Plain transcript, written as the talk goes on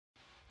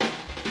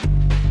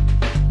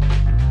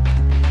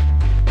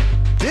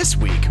This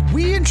week,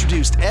 we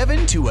introduced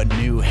Evan to a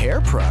new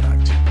hair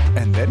product,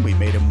 and then we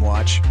made him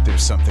watch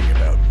There's Something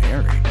About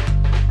Mary.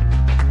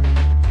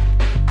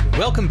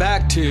 Welcome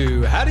back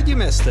to How Did You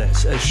Miss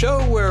This? A show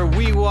where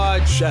we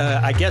watch,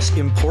 I guess,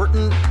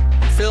 important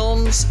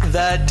films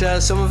that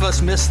some of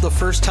us missed the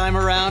first time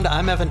around.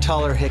 I'm Evan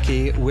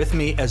Toller-Hickey. With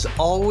me, as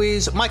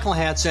always, Michael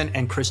Hansen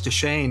and Chris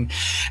Deshane.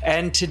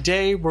 And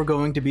today we're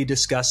going to be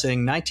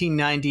discussing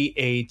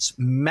 1998's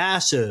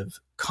massive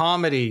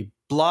comedy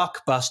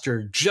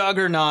blockbuster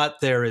juggernaut,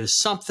 There Is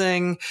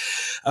Something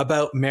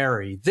About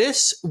Mary.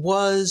 This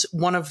was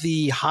one of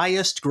the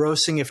highest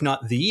grossing, if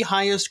not the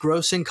highest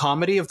grossing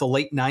comedy of the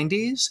late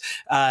 90s.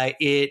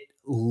 It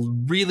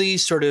really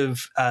sort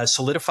of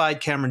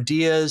solidified Cameron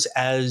Diaz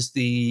as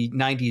the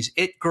 90s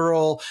it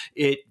girl.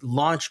 It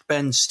launched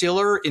Ben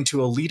Stiller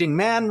into a leading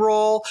man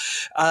role.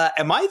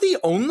 Am I the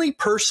only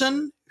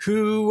person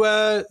who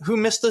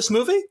missed this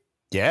movie?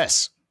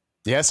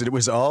 Yes, it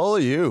was all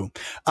you.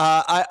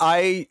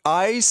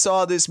 I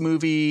saw this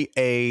movie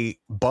a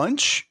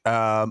bunch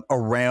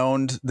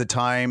around the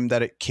time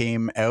that it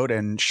came out,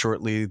 and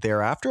shortly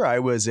thereafter, I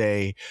was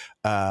a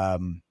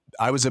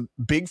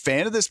big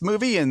fan of this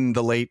movie in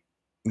the late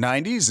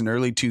 90s and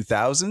early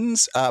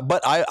 2000s,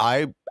 but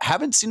I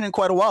haven't seen it in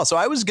quite a while. So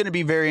I was going to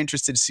be very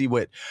interested to see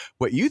what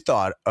you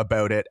thought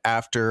about it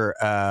after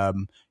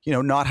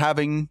not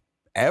having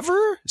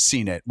ever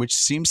seen it, which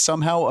seems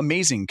somehow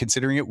amazing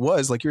considering it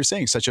was, like you were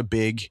saying, such a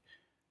big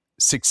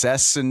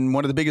success and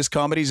one of the biggest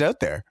comedies out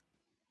there.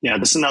 Yeah,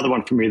 this is another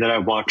one for me that I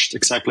watched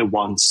exactly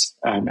once,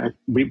 and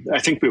I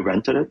think we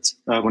rented it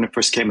when it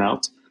first came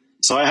out.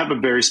 So I have a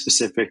very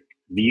specific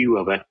view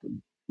of it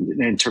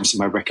in terms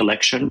of my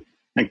recollection.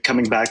 And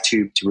coming back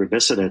to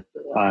revisit it,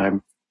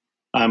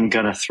 I'm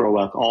gonna throw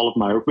out all of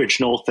my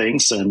original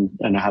things, and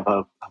I have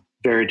a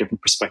very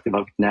different perspective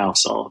of it now.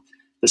 So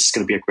this is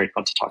going to be a great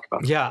one to talk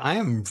about. Yeah, I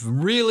am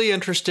really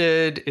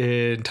interested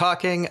in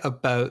talking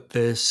about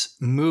this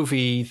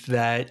movie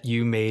that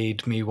you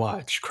made me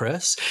watch,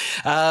 Chris.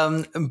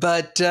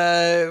 But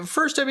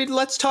first,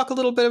 let's talk a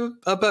little bit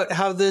about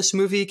how this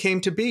movie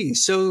came to be.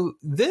 So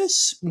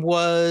this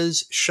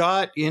was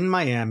shot in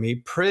Miami,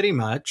 pretty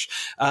much,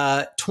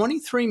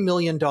 $23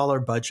 million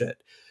budget.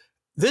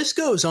 This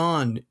goes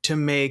on to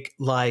make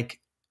like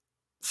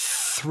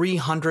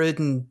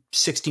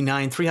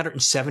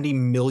 $370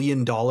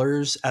 million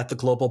at the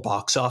global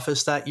box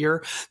office that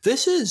year.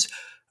 This is,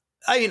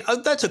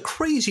 that's a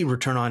crazy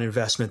return on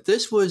investment.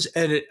 This was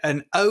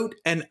an out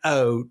and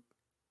out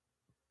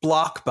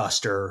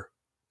blockbuster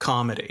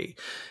comedy.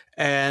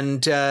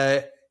 And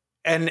I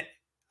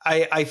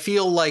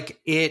feel like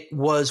it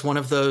was one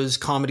of those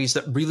comedies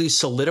that really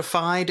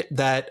solidified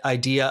that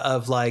idea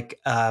of that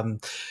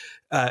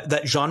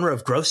genre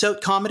of gross out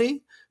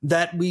comedy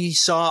that we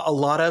saw a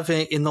lot of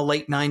in the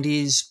late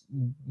 90s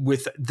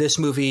with this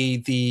movie,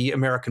 the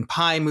American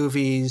Pie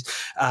movies,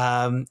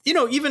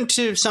 even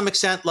to some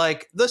extent,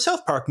 like the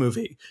South Park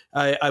movie,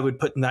 I would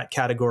put in that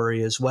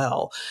category as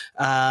well.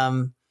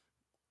 And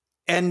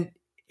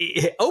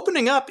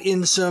opening up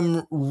in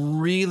some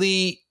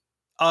really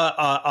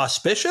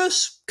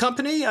auspicious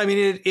company. I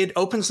mean, it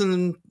opens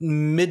in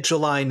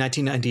mid-July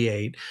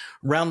 1998,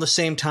 around the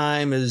same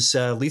time as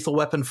Lethal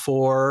Weapon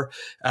 4,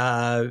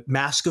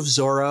 Mask of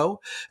Zorro,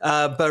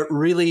 but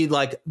really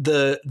like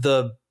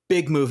the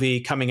big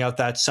movie coming out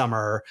that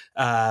summer,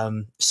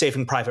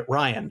 Saving Private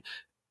Ryan.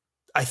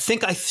 I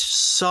think I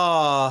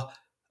saw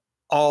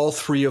all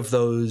three of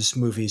those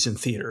movies in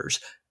theaters,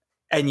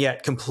 and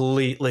yet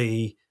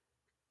completely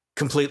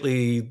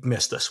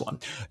missed this one.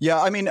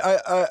 Yeah, I mean,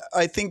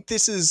 I think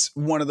this is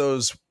one of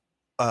those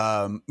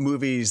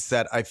movies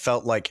that I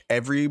felt like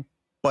everybody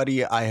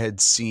I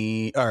had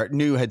seen or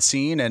knew had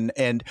seen,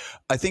 and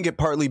I think it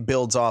partly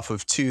builds off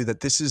of too that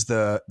this is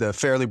the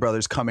Farrelly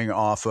brothers coming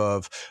off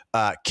of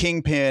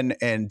Kingpin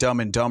and Dumb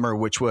and Dumber,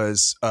 which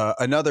was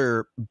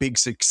another big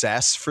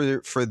success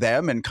for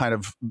them and kind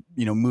of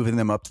moving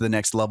them up to the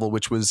next level,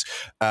 which was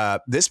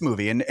this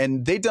movie,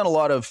 and they've done a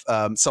lot of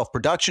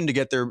self-production to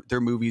get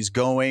their movies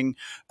going.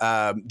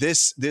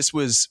 This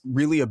was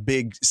really a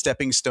big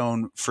stepping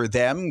stone for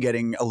them,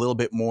 getting a little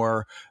bit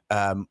more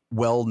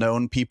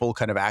well-known people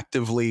kind of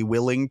actively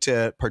willing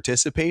to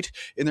participate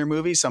in their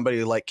movies.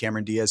 Somebody like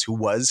Cameron Diaz, who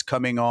was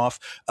coming off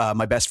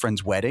My Best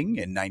Friend's Wedding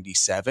in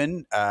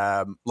 '97.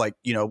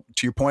 To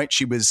your point,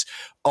 she was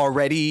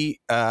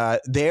already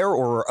there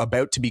or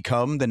about to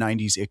become the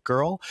 90s it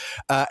girl.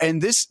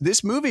 And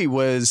this movie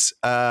was,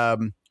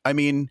 to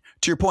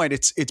your point,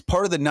 it's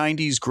part of the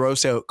 90s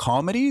gross out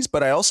comedies,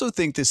 but I also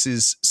think this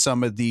is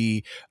some of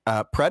the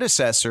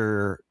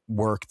predecessor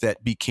work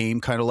that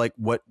became kind of like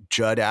what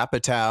Judd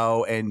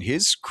Apatow and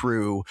his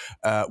crew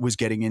was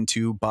getting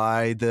into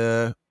by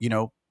the,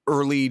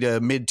 early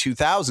to mid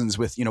 2000s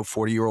with,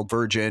 40-Year-Old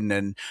Virgin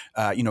and,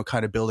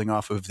 kind of building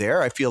off of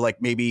there. I feel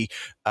like maybe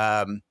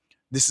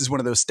this is one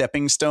of those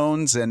stepping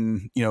stones,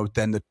 and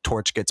then the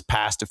torch gets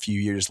passed a few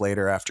years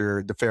later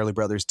after the Farrelly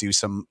brothers do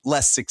some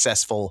less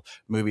successful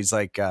movies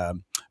like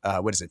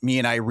what is it, Me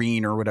and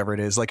Irene or whatever it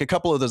is, like a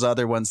couple of those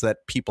other ones that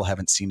people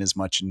haven't seen as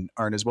much and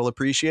aren't as well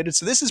appreciated.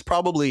 So this is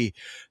probably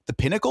the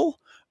pinnacle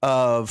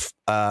of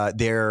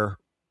their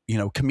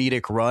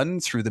comedic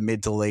run through the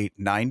mid to late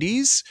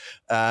 90s.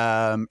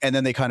 And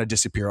then they kind of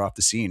disappear off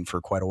the scene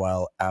for quite a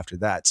while after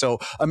that. So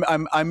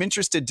I'm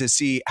interested to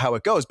see how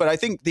it goes. But I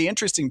think the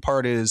interesting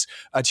part is,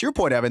 to your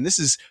point, Evan, this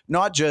is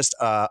not just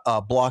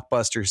a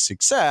blockbuster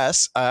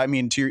success. I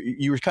mean,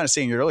 you were kind of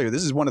saying earlier,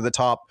 this is one of the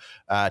top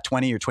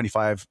 20 or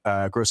 25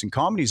 grossing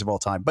comedies of all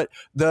time. But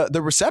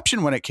the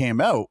reception when it came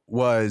out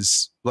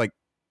was like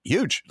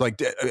huge,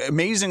 like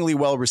amazingly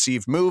well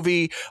received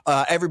movie.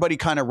 Everybody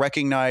kind of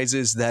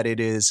recognizes that it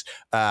is,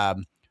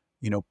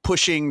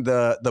 pushing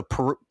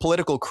the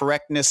political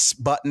correctness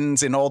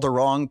buttons in all the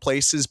wrong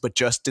places, but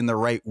just in the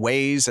right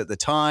ways at the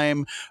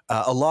time.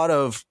 A lot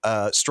of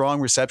strong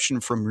reception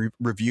from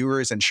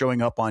reviewers and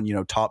showing up on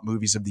top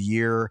movies of the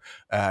year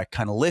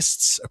kind of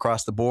lists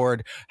across the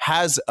board.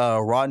 Has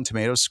a Rotten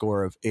Tomatoes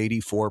score of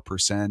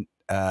 84%.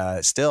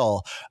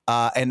 Still.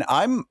 And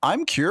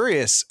I'm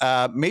curious,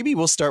 maybe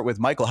we'll start with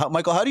Michael.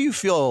 Michael, how do you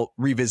feel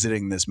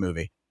revisiting this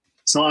movie?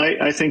 So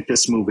I think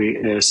this movie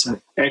is an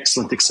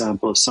excellent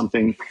example of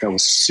something that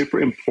was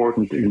super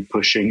important in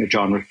pushing a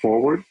genre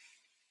forward,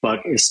 but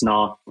it's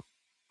not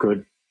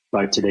good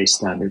by today's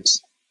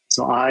standards.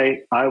 So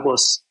I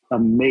was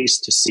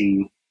amazed to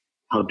see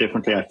how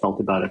differently I felt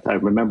about it. I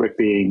remember it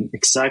being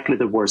exactly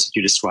the words that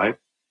you described.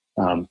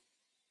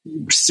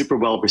 Super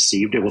well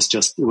received. It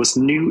was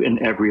new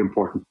in every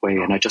important way,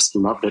 and I just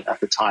loved it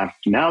at the time.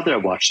 Now that I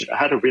watched it, I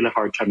had a really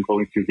hard time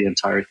going through the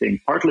entire thing,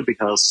 partly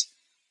because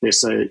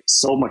there's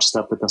so much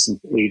stuff that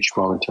doesn't age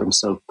well in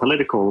terms of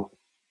political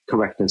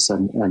correctness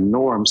and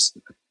norms.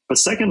 But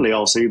secondly,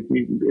 also,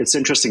 it's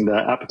interesting, the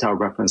Apatow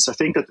reference. I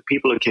think that the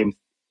people who came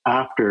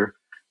after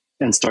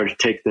and started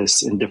to take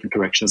this in different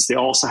directions, they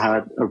also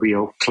had a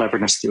real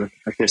cleverness to it.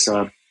 Like there's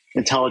a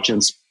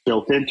intelligence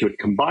built into it,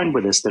 combined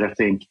with this, that I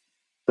think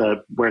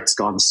where it's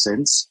gone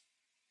since,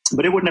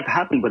 but it wouldn't have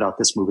happened without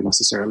this movie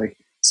necessarily.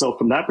 So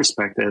from that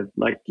perspective,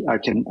 like I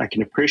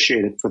can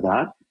appreciate it for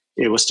that.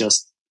 It was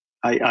just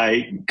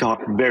I got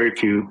very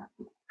few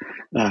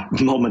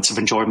moments of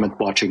enjoyment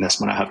watching this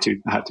one. I have to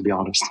be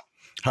honest.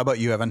 How about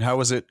you, Evan? How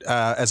was it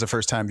as a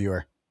first time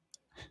viewer?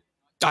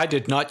 I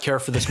did not care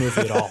for this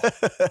movie at all.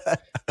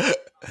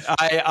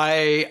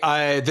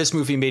 This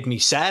movie made me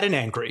sad and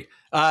angry.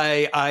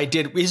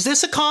 Is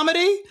this a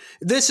comedy?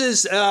 This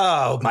is,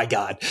 oh my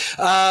God.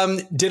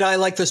 Did I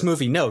like this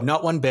movie? No,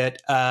 not one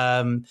bit.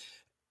 And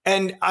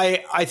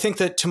I think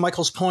that, to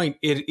Michael's point,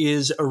 it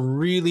is a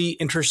really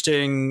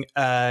interesting,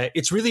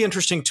 it's really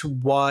interesting to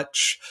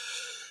watch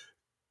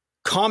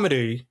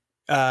comedy,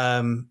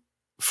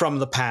 from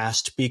the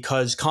past,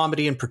 because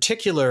comedy in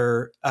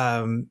particular,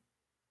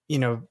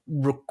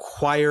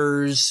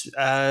 requires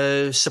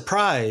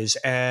surprise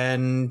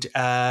and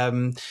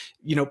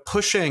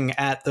pushing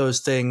at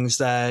those things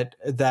that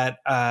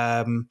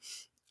are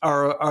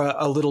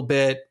a little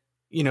bit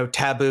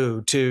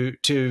taboo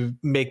to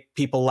make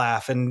people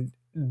laugh, and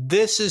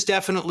this is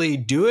definitely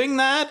doing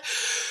that.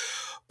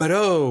 But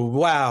oh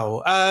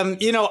wow,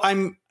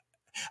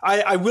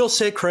 I will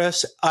say,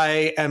 Chris,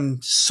 I am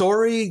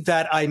sorry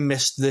that I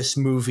missed this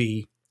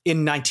movie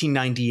in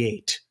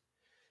 1998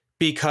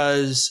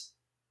 because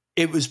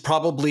it was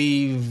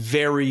probably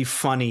very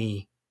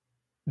funny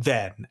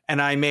then.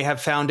 And I may have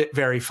found it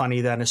very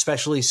funny then,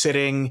 especially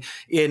sitting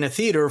in a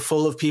theater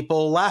full of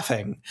people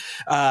laughing.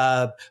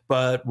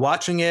 But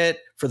watching it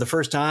for the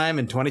first time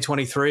in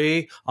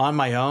 2023 on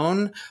my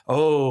own,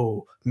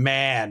 oh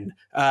man.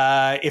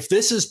 If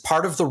this is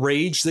part of the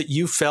rage that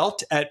you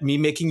felt at me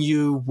making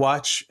you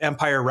watch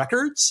Empire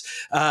Records,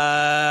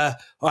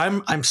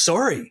 I'm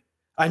sorry.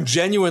 I'm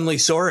genuinely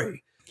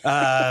sorry.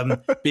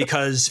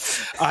 Because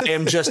I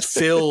am just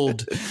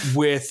filled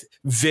with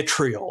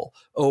vitriol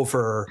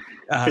over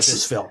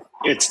this film.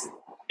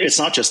 It's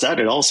not just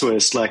that. It also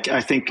is like, I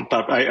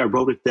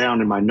wrote it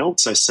down in my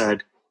notes. I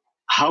said,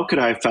 how could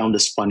I have found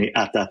this funny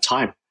at that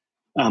time?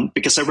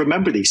 Because I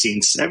remember these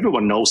scenes.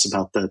 Everyone knows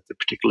about the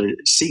particular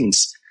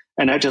scenes.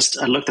 And I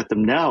looked at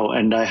them now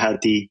and I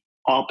had the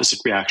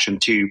opposite reaction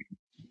to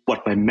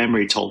what my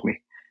memory told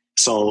me.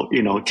 So,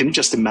 can you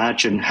just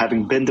imagine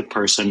having been the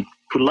person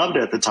who loved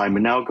it at the time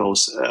and now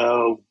goes,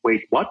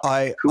 wait, what?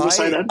 Who was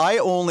I then? I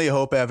only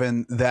hope,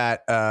 Evan,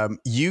 that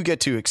you get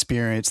to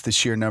experience the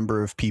sheer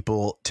number of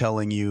people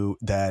telling you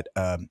that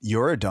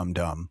you're a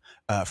dum-dum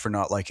for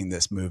not liking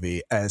this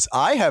movie, as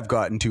I have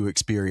gotten to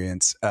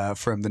experience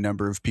from the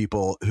number of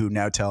people who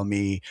now tell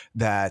me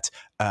that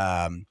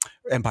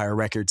Empire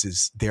Records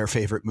is their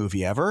favorite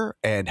movie ever,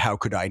 and how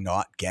could I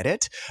not get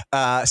it?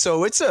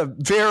 So it's a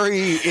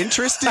very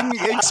interesting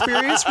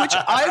experience, which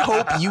I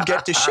hope you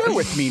get to share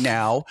with me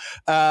now.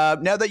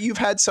 Now that you've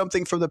had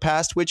something from the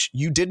past which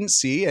you didn't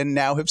see and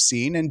now have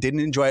seen and didn't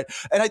enjoy it.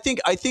 And I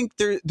think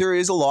there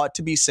is a lot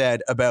to be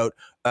said about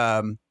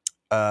the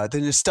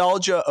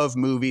nostalgia of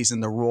movies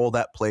and the role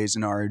that plays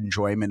in our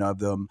enjoyment of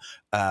them.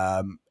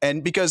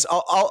 And because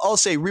I'll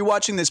say,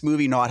 rewatching this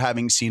movie, not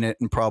having seen it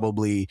in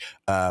probably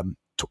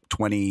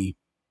 20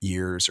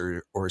 years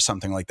or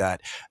something like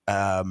that.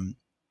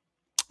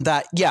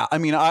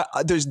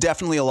 There's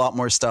definitely a lot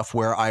more stuff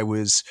where I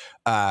was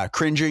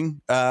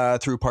cringing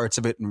through parts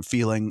of it and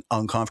feeling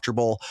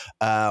uncomfortable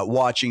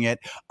watching it.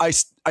 I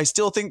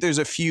still think there's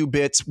a few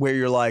bits where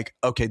you're like,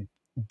 okay,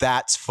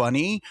 that's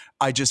funny.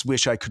 I just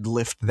wish I could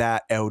lift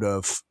that out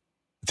of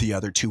the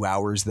other 2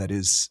 hours that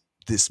is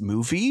this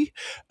movie.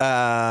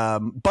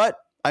 But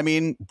I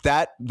mean,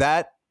 that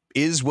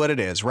is what it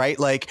is, right?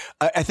 Like,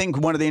 I think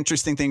one of the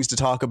interesting things to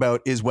talk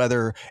about is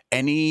whether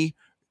any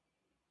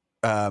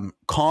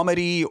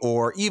comedy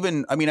or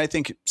even, I mean, I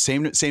think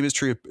same is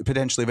true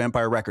potentially of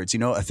Empire Records,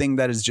 a thing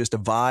that is just a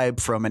vibe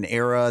from an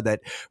era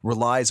that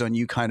relies on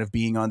you kind of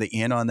being on the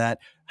in on that,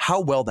 how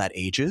well that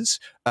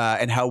ages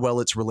and how well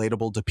it's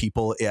relatable to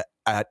people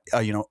at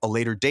a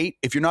later date.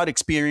 If you're not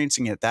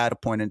experiencing it at that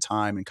point in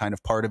time and kind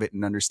of part of it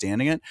and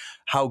understanding it,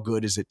 how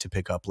good is it to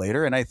pick up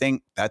later? And I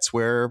think that's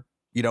where,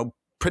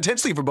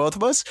 potentially for both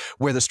of us,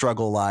 where the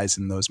struggle lies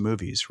in those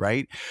movies,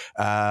 right?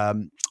 I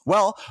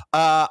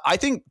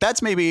think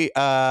that's maybe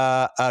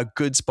a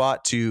good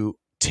spot to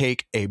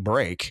take a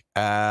break.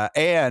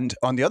 And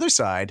on the other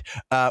side,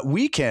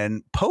 we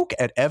can poke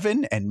at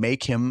Evan and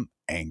make him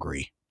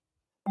angry.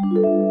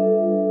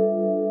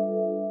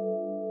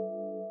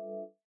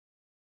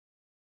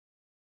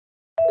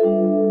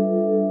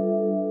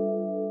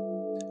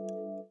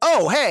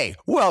 Oh, hey,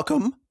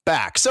 welcome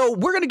back. So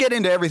we're going to get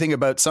into everything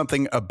about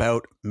something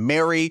about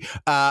Mary,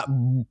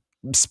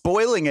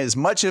 spoiling as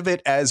much of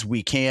it as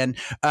we can.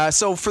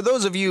 So for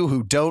those of you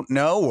who don't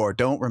know or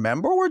don't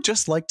remember or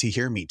just like to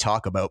hear me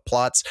talk about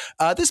plots,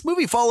 this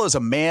movie follows a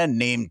man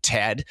named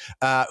Ted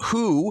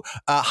who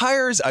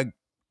hires a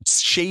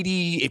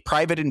shady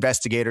private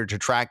investigator to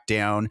track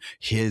down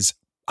his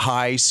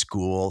high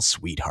school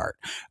sweetheart.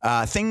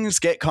 Things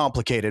get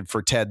complicated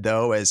for Ted,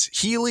 though, as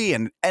Healy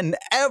and an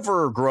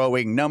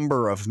ever-growing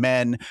number of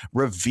men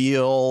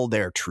reveal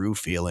their true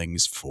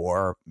feelings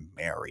for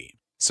Mary.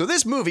 So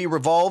this movie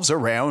revolves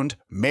around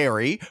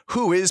Mary,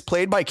 who is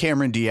played by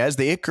Cameron Diaz,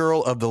 the it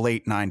girl of the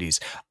late 90s.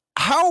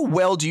 How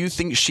well do you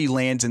think she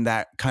lands in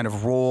that kind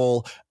of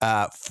role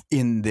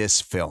in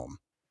this film?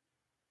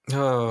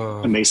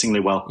 Oh, amazingly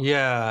well.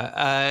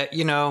 Yeah.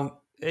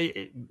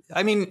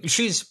 I mean,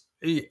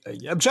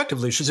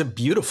 objectively, she's a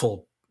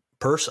beautiful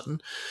person,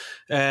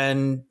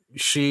 and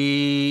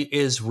she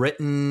is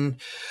written.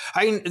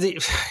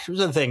 Here's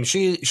the thing: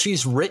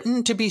 she's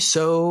written to be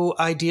so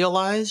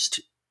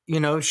idealized.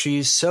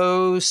 She's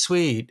so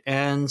sweet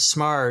and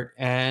smart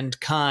and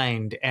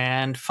kind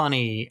and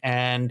funny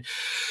and,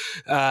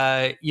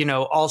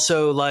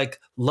 also like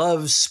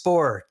loves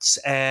sports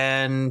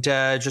and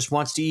just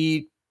wants to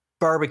eat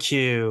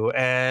barbecue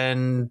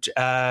and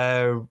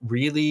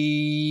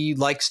really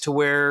likes to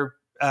wear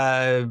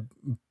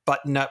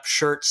button-up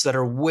shirts that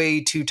are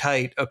way too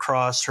tight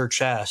across her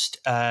chest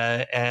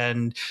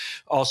and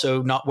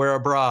also not wear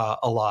a bra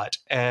a lot.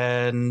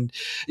 And,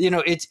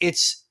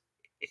 it's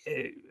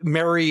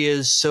Mary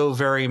is so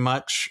very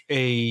much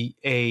an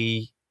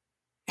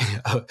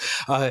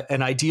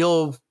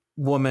ideal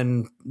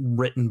woman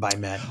written by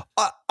men.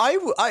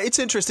 It's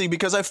interesting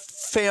because I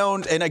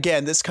found, and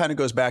again, this kind of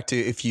goes back to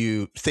if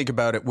you think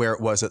about it where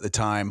it was at the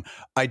time,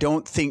 I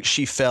don't think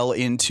she fell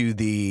into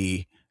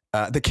the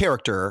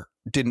character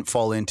didn't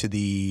fall into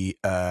the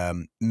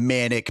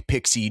manic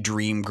pixie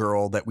dream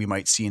girl that we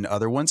might see in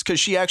other ones, because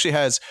she actually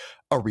has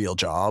a real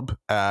job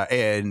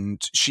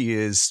and she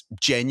is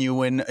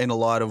genuine in a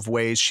lot of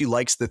ways. She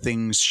likes the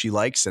things she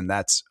likes, and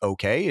that's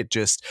okay.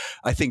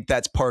 I think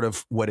that's part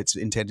of what it's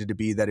intended to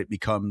be, that it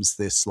becomes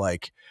this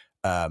like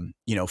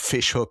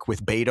fish hook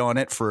with bait on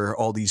it for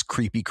all these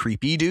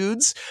creepy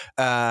dudes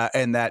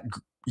and that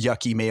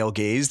yucky male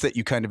gaze that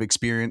you kind of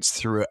experience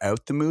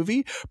throughout the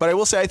movie. But I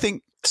will say, I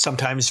think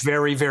sometimes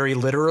very, very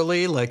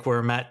literally, like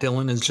where Matt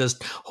Dillon is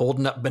just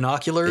holding up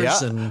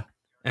binoculars and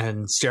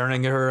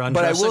staring at her undressing.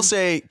 But I will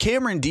say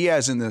Cameron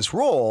Diaz in this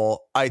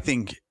role, I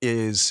think,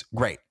 is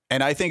great.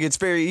 And I think it's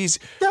very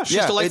easy. Yeah, she's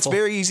delightful. It's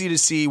very easy to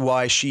see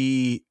why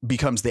she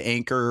becomes the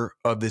anchor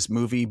of this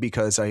movie,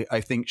 because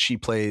I think she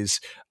plays,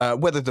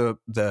 whether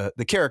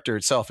the character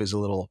itself is a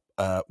little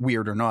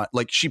weird or not,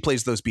 like she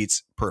plays those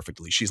beats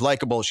perfectly. She's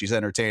likable, she's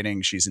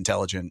entertaining, she's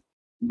intelligent.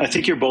 I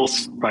think you're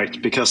both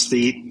right, because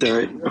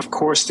of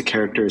course the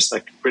character is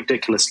like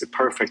ridiculously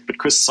perfect, but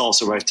Chris is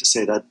also right to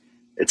say that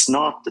it's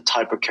not the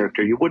type of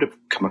character you would have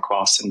come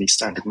across in these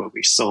standard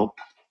movies. So,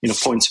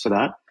 points for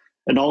that.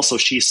 And also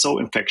she's so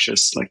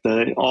infectious, like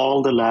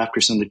all the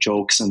laughters and the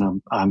jokes,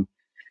 and I'm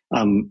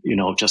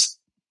just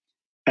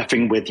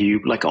effing with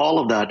you. Like all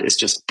of that is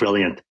just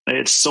brilliant.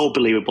 It's so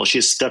believable.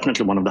 She's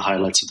definitely one of the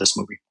highlights of this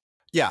movie.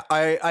 Yeah,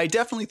 I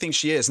definitely think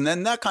she is. And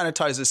then that kind of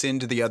ties us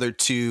into the other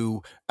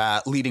two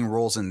leading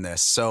roles in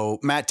this. So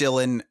Matt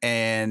Dillon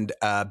and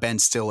Ben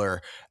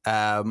Stiller.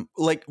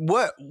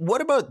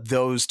 What about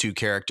those two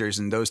characters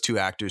and those two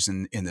actors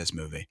in this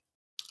movie?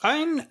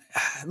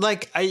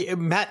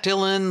 Matt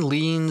Dillon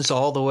leans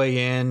all the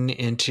way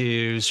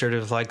into sort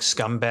of like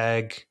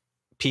scumbag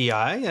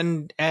PI,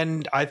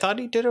 and I thought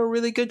he did a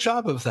really good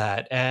job of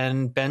that.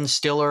 And Ben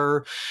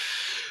Stiller,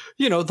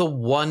 the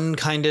one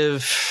kind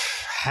of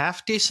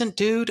half decent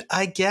dude,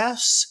 I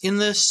guess, in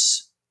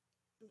this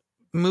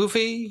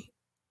movie,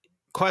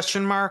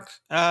 question mark.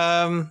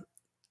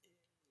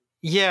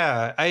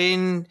 Yeah, I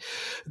mean,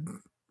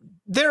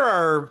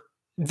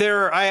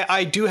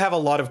 I do have a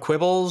lot of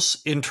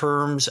quibbles in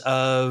terms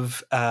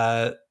of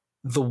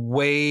the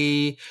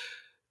way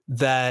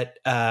that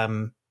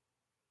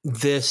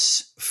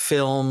this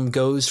film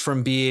goes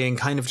from being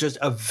kind of just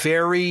a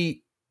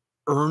very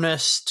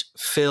earnest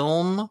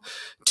film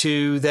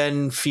to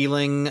then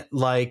feeling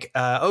like,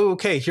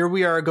 okay, here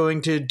we are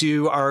going to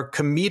do our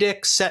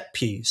comedic set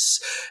piece.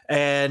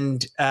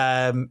 And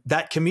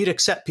that comedic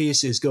set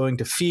piece is going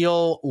to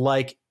feel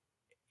like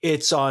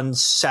it's on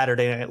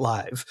Saturday Night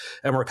Live,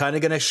 and we're kind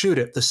of going to shoot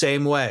it the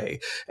same way.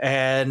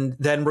 And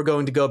then we're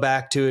going to go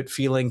back to it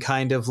feeling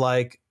kind of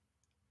like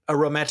a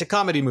romantic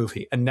comedy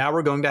movie. And now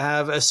we're going to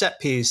have a set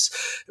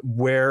piece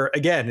where,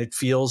 again, it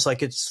feels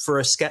like it's for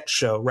a sketch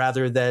show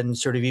rather than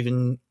sort of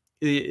even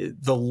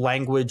the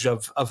language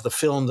of the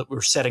film that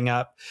we're setting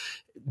up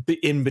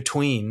in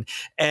between.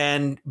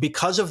 And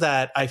because of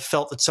that, I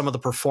felt that some of the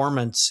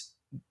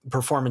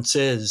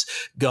performances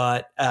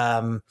got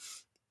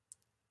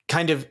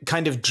kind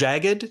of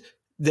jagged,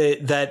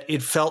 that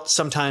it felt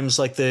sometimes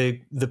like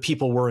the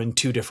people were in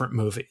two different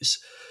movies.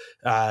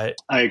 I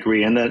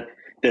agree. And that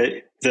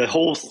the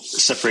whole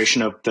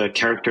separation of the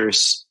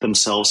characters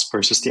themselves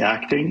versus the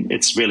acting,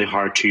 it's really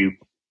hard to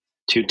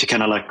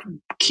kind of like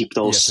keep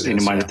those in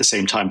your mind at the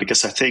same time,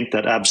 because I think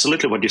that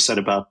absolutely what you said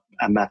about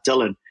Matt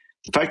Dillon,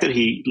 the fact that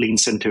he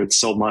leans into it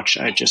so much,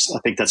 I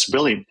think that's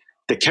brilliant.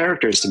 The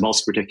character is the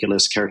most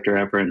ridiculous character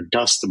ever and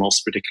does the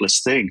most ridiculous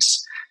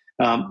things.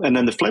 And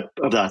then the flip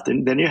of that,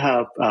 then you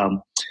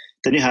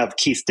have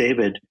Keith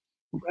David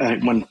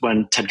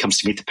when Ted comes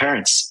to meet the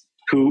parents,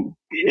 who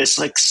is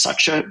like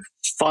such a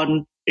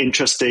fun,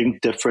 interesting,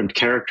 different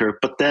character.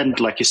 But then,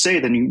 like you say,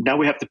 now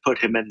we have to put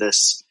him in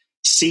this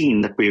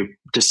scene that we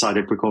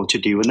decided we're going to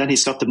do. And then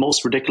he's got the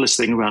most ridiculous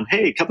thing around,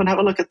 hey, come and have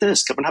a look at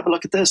this, come and have a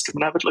look at this, come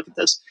and have a look at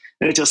this.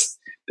 And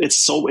it's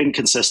so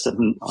inconsistent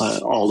and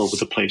all over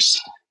the place.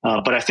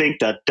 But I think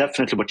that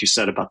definitely what you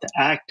said about the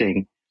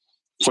acting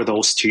for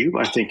those two,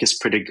 I think is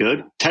pretty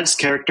good. Ted's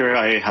character,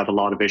 I have a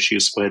lot of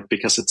issues with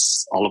because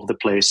it's all over the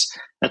place.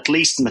 At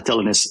least Matt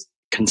Dillon is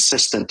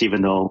consistent,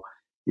 even though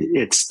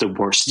it's the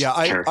worst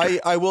character.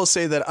 I will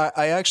say that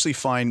I actually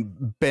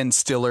find Ben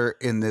Stiller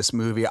in this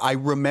movie, I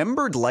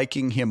remembered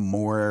liking him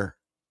more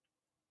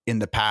in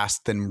the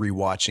past than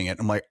rewatching it.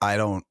 I'm like, I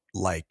don't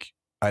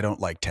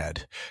like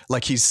Ted.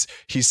 Like he's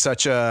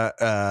such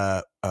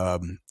a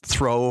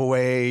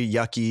throwaway,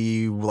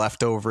 yucky,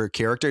 leftover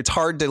character. It's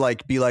hard to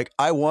like be like,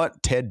 I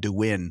want Ted to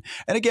win.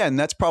 And again,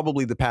 that's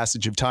probably the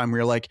passage of time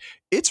where you're like,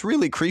 it's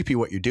really creepy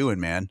what you're doing,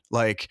 man.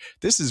 Like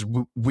this is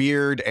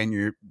weird and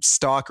you're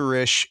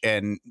stalkerish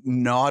and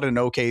not an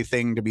okay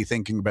thing to be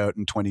thinking about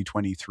in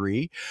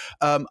 2023.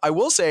 I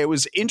will say it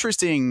was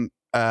interesting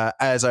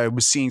as I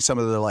was seeing some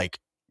of the like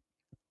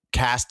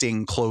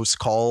casting close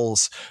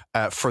calls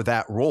for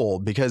that role,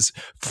 because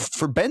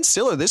for Ben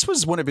Stiller, this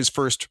was one of his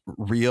first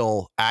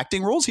real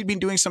acting roles. He'd been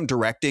doing some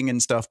directing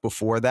and stuff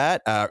before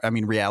that. I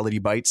mean, Reality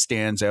Bites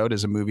stands out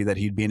as a movie that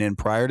he'd been in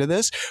prior to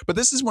this, but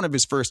this is one of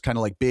his first kind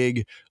of like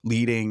big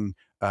leading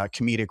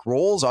comedic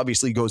roles.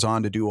 Obviously he goes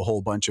on to do a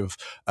whole bunch of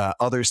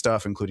other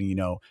stuff, including,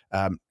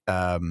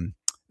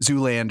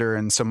 Zoolander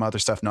and some other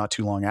stuff not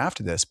too long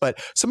after this,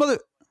 but some other.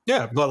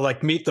 Yeah, well,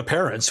 like Meet the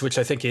Parents, which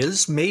I think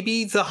is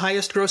maybe the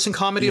highest grossing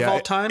comedy of all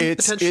time,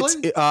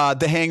 potentially.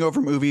 The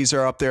Hangover movies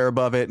are up there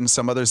above it and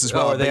some others as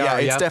well.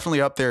 It's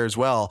definitely up there as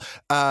well.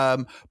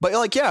 But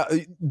like,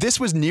 this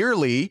was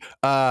nearly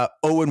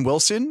Owen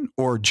Wilson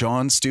or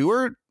Jon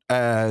Stewart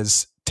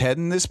as Ted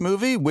in this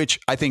movie, which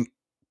I think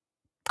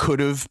could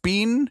have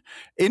been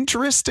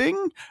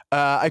interesting.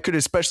 I could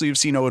especially have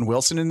seen Owen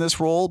Wilson in this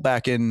role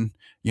back in,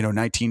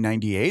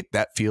 1998.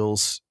 That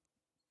feels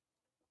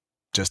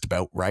just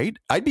about right.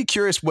 I'd be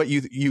curious what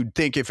you'd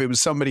think if it was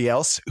somebody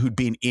else who'd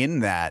been in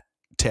that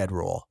Ted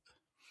role.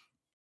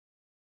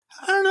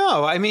 I don't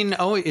know. I mean,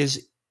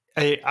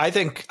 I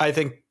think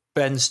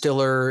Ben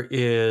Stiller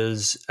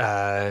is,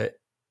 a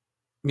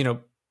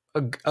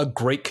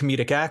great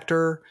comedic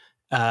actor.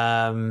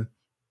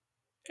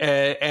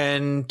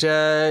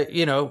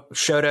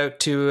 Shout out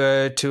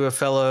to a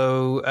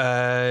fellow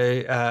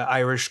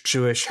Irish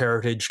Jewish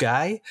heritage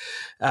guy.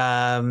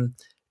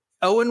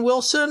 Owen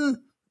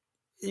Wilson,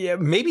 yeah,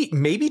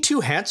 maybe too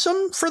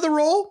handsome for the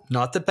role.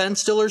 Not that Ben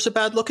Stiller's a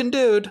bad looking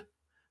dude,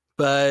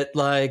 but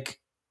like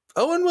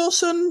Owen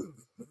Wilson,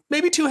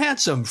 maybe too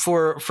handsome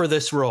for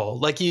this role.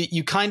 Like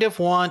you kind of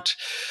want,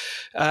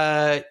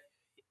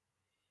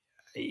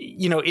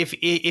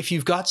 if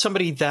you've got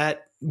somebody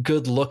that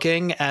good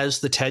looking as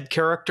the Ted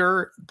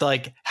character,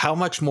 like how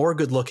much more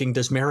good looking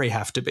does Mary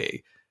have to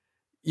be?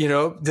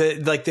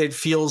 It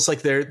feels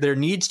like there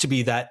needs to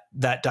be that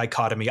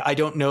dichotomy. I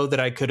don't know that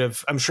I could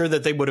have. I'm sure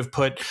that they would have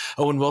put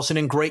Owen Wilson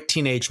in great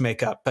teenage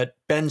makeup, but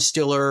Ben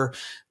Stiller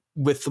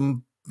with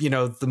the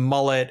the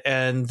mullet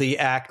and the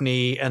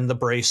acne and the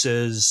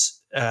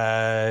braces.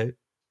 I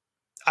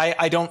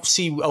don't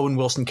see Owen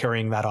Wilson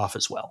carrying that off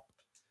as well.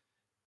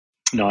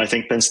 No, I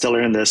think Ben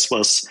Stiller in this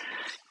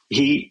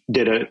he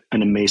did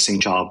an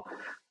amazing job.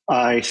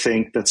 I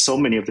think that so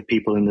many of the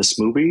people in this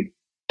movie,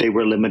 they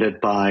were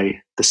limited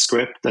by the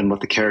script and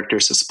what the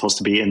characters are supposed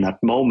to be in that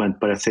moment.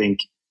 But I think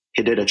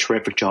he did a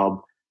terrific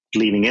job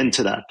leaning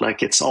into that.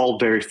 Like, it's all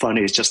very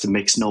funny. It's just, it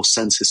makes no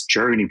sense, his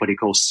journey, what he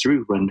goes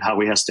through and how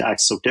he has to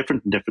act so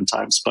different in different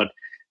times. But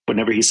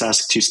whenever he's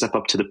asked to step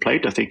up to the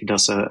plate, I think he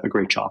does a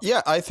great job.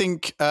 Yeah, I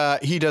think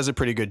he does a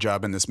pretty good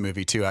job in this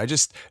movie too.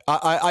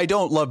 I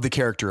don't love the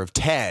character of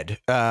Ted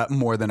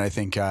more than I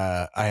think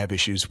I have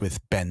issues with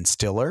Ben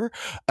Stiller.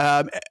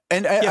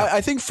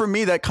 I think for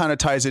me that kind of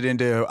ties it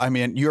into, I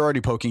mean, you're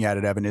already poking at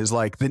it, Evan, is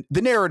like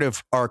the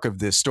narrative arc of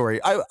this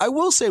story. I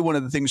will say one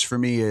of the things for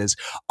me is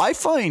I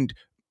find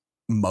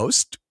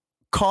most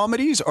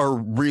comedies are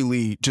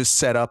really just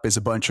set up as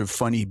a bunch of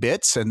funny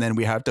bits, and then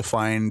we have to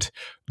find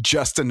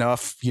just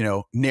enough,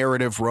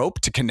 narrative rope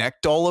to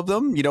connect all of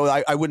them.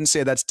 I wouldn't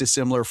say that's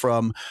dissimilar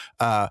from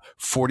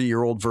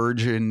 40-Year-Old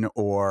Virgin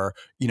or,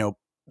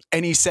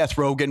 any Seth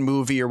Rogen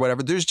movie or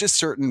whatever. There's just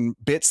certain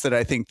bits that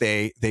I think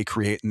they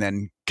create and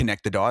then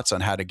connect the dots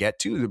on how to get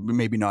to.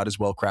 Maybe not as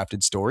well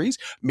crafted stories.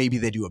 Maybe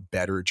they do a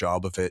better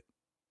job of it,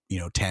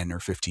 10 or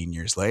 15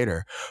 years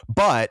later.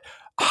 But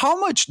how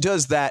much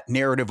does that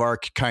narrative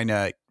arc kind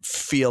of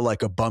feel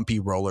like a bumpy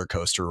roller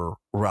coaster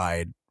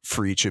ride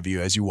for each of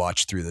you as you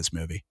watch through this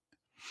movie?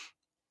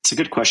 It's a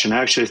good question.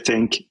 I actually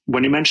think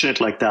when you mention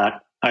it like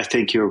that, I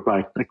think you're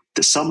right. Like,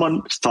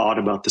 someone thought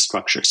about the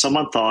structure.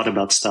 Someone thought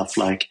about stuff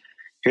like,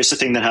 here's the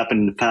thing that happened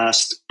in the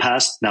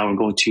past. Now I'm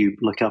going to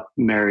look up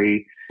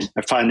Mary.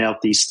 I find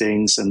out these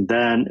things. And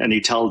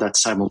you tell that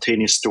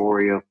simultaneous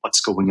story of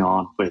what's going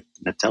on with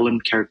the Matt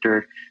Dillon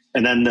character.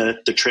 And then the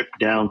trip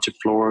down to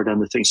Florida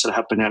and the things that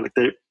happen there. Like,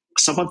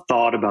 someone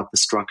thought about the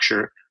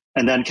structure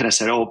and then kind of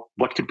said, oh,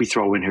 what could we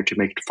throw in here to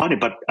make it funny?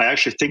 But I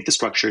actually think the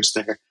structure is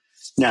there.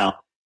 Now,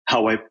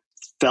 how I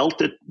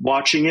felt it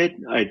watching it,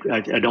 I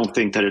don't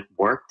think that it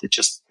worked. It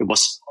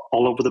was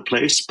all over the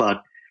place.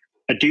 But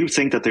I do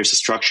think that there's a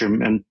structure,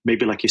 and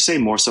maybe, like you say,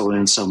 more so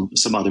in some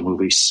other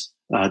movies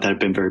that have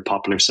been very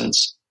popular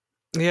since.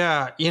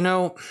 Yeah,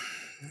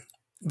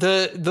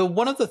 The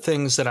one of the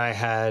things that I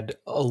had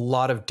a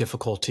lot of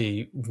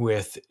difficulty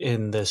with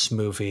in this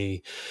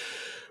movie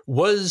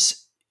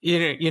was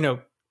that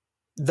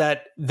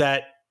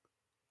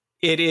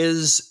it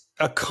is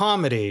a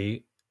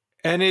comedy,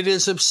 and it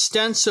is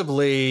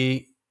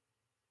ostensibly,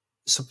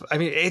 I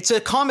mean, it's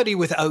a comedy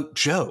without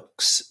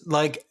jokes.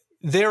 Like,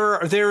 there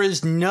are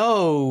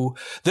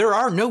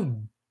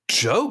no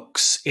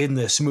jokes in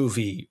this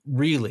movie,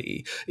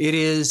 really. It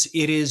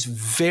is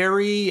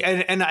very,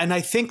 and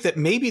I think that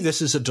maybe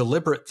this is a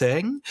deliberate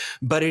thing,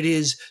 but it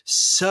is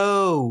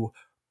so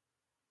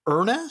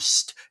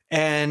earnest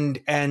and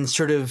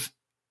sort of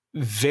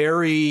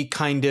very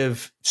kind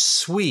of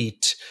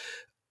sweet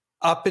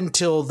up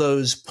until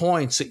those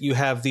points that you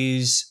have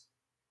these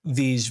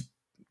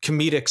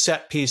comedic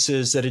set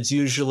pieces that it's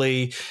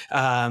usually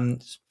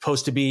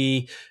supposed to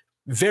be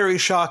very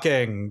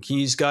shocking.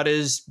 He's got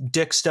his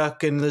dick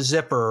stuck in the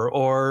zipper,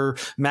 or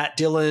Matt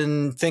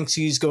Dillon thinks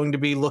he's going to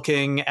be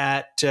looking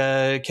at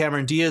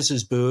Cameron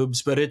Diaz's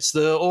boobs, but it's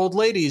the old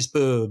lady's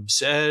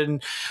boobs,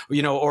 and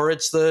or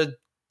it's the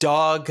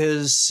dog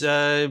has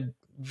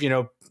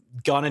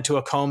gone into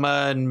a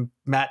coma, and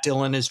Matt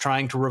Dillon is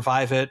trying to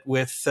revive it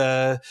with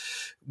the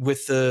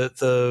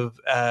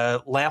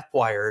lamp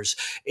wires.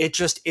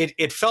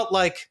 It felt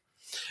like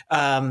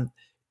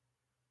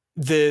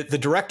the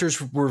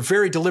directors were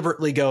very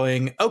deliberately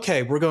going,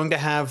 okay, we're going to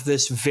have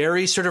this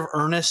very sort of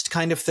earnest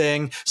kind of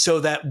thing, so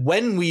that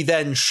when we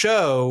then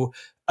show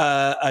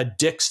a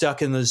dick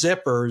stuck in the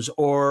zippers,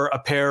 or a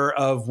pair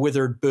of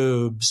withered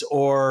boobs,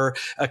 or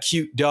a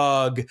cute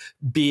dog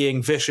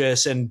being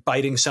vicious and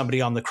biting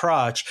somebody on the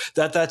crotch,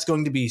 that's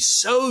going to be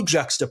so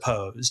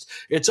juxtaposed.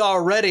 It's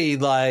already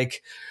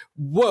like,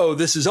 whoa,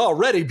 this is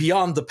already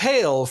beyond the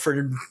pale for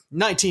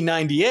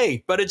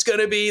 1998, but it's going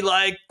to be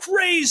like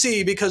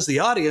crazy because the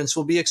audience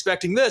will be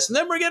expecting this, and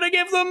then we're going to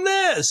give them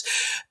this.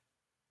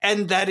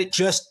 And that it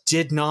just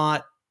did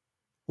not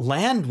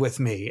land with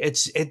me.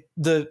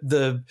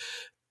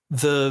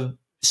 The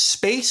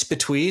space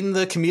between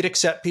the comedic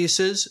set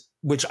pieces,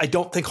 which I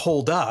don't think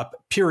hold up,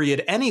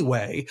 period,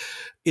 anyway,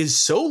 is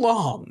so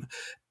long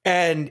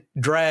and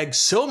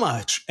drags so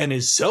much and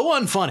is so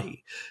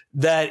unfunny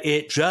that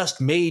it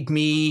just made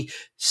me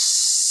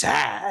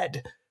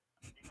sad.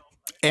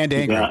 And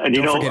angry. Yeah, and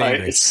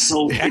it's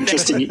so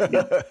interesting.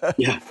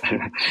 Yeah,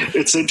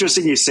 it's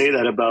interesting you say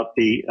that about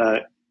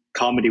the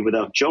comedy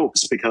without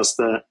jokes, because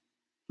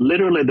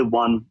literally the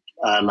one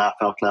laugh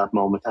out loud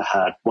moment I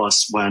had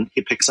was when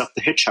he picks up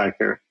the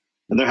hitchhiker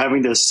and they're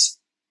having this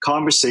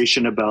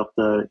conversation about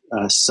the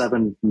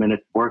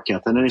 7-minute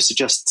workout, and then he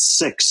suggests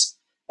 6,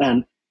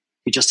 and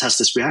he just has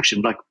this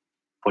reaction like,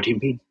 what do you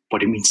mean? What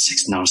do you mean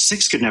 6? No,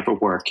 6 could never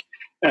work.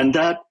 And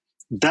that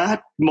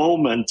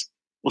moment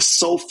was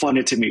so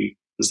funny to me.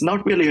 It's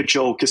not really a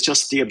joke. It's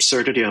just the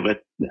absurdity of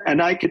it.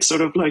 And I could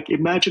sort of like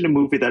imagine a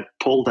movie that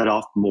pulled that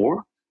off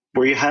more,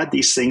 where you had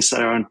these things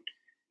that aren't,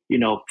 you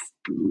know,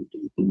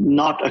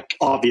 not an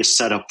obvious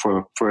setup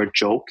for a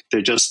joke.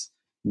 They're just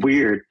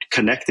weird,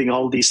 connecting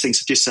all these things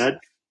that you said.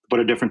 What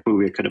a different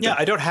movie it could have been. Yeah,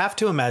 I don't have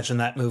to imagine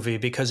that movie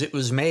because it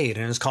was made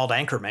and it's called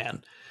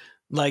Anchorman.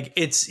 Like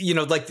it's, you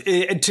know, like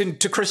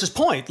to Chris's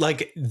point,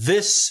 like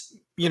this,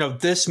 you know,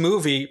 this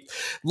movie,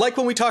 like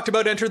when we talked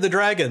about Enter the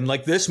Dragon,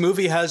 like this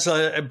movie has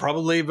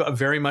probably a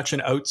very much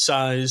an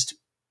outsized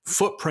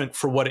footprint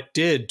for what it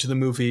did to the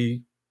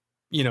movie,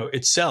 you know,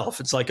 itself.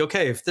 It's like,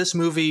 okay, if this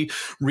movie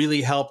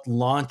really helped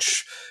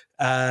launch,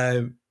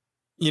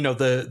 you know,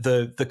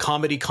 the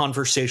comedy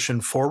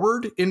conversation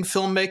forward in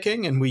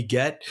filmmaking, and we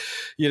get,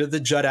 you know, the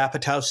Judd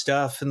Apatow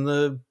stuff, and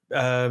the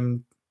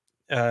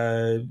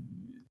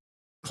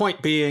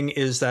point being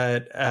is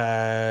that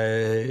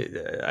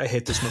I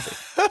hate this movie.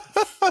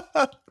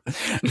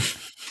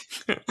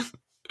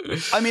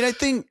 I mean, I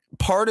think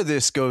part of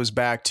this goes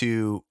back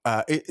to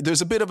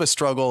there's a bit of a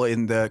struggle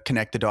in the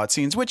connect the dot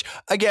scenes, which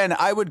again,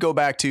 I would go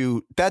back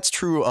to. That's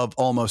true of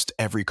almost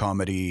every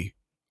comedy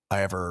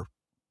I ever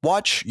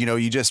watch. You know,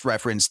 you just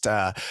referenced,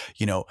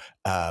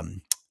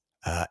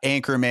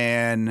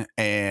 Anchorman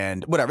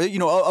and whatever, you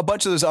know, a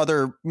bunch of those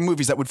other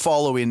movies that would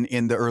follow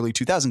in the early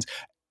 2000s.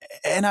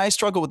 And I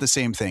struggle with the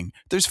same thing.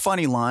 There's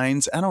funny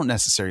lines. I don't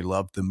necessarily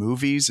love the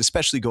movies,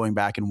 especially going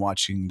back and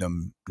watching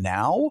them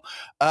now.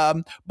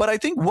 But I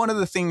think one of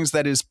the things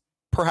that is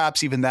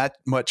perhaps even that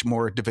much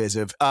more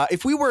divisive,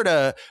 if we were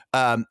to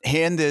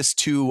hand this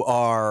to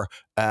our,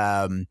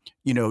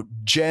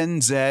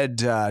 Gen Z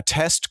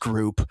test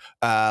group,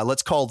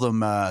 let's call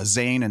them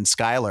Zane and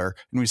Skylar,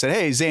 and we said,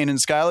 hey, Zane and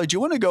Skylar, do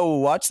you want to go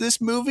watch this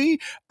movie?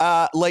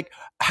 Like,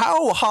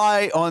 how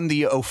high on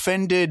the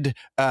offendometer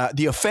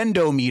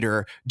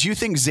do you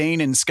think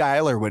Zane and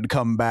Skylar would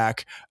come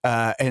back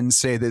and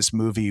say this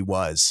movie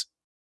was?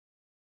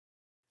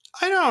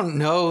 I don't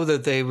know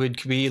that they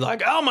would be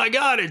like, oh my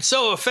God, it's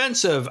so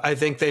offensive. I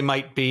think they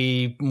might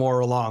be more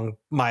along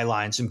my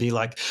lines and be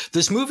like,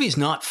 this movie's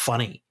not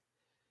funny.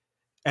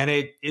 And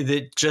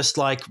it just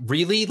like,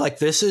 really, like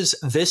this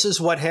is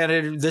what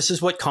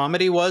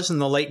comedy was in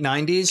the late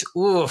 90s.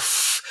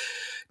 Oof.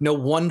 No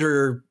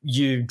wonder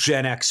you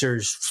Gen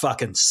Xers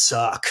fucking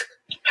suck.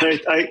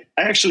 I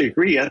actually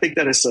agree. I think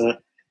that is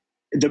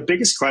the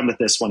biggest crime that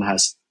this one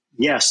has.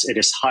 Yes, it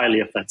is highly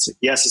offensive.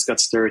 Yes, it's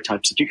got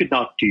stereotypes that you could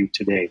not do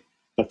today.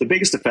 But the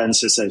biggest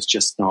offense is that it's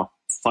just not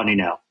funny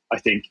now. I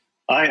think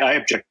I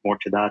object more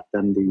to that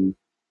than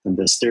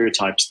the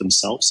stereotypes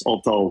themselves,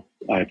 although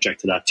I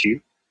object to that too.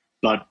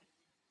 But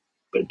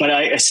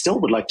I still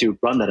would like to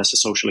run that as a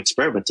social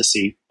experiment to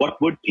see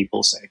what would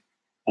people say.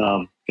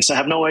 Because I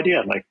have no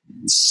idea. Like,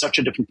 it's such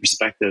a different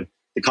perspective.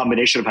 The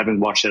combination of having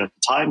watched it at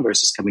the time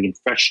versus coming in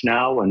fresh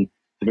now and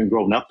having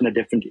grown up in a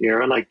different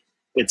era, like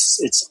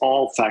it's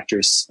all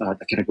factors that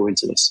kind of go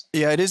into this.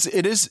 Yeah, it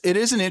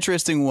is an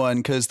interesting one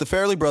because the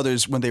Farrelly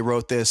brothers, when they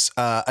wrote this,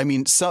 a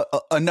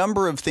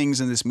number of things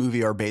in this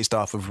movie are based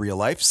off of real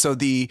life. So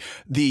the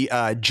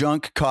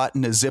junk caught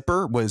in a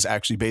zipper was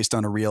actually based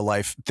on a real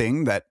life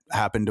thing that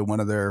happened to one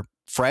of their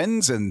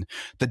friends, and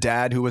the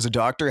dad, who was a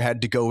doctor, had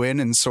to go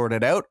in and sort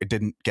it out. It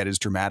didn't get as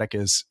dramatic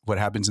as what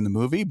happens in the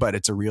movie, but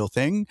it's a real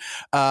thing.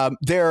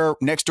 Their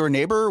next door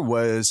neighbor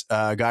was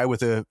a guy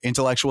with an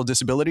intellectual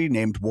disability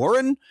named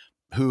Warren,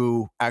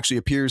 who actually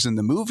appears in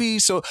the movie.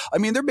 So, I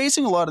mean, they're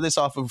basing a lot of this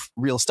off of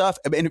real stuff.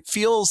 And it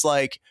feels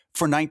like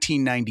for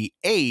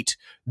 1998,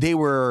 they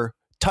were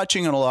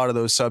touching on a lot of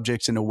those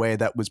subjects in a way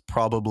that was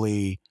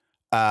probably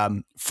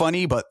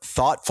funny, but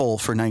thoughtful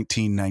for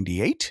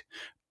 1998.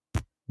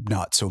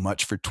 Not so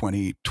much for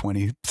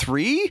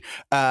 2023.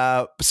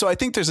 So I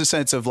think there's a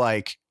sense of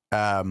like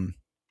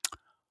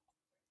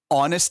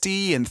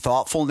honesty and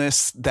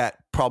thoughtfulness that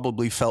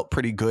probably felt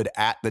pretty good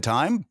at the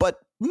time, but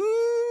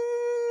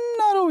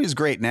not always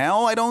great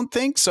now, I don't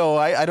think. So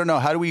I don't know.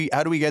 How do we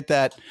get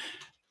that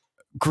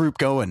group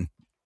going?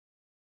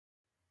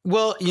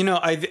 Well, you know,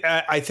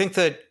 I think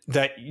that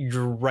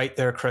you're right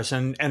there, Chris.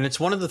 And it's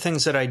one of the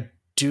things that I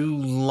do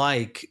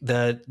like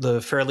that the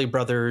Farrelly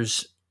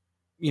brothers,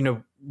 you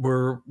know,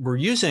 were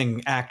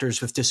using actors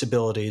with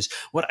disabilities.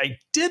 What I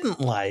didn't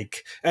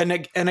like, and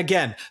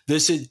again,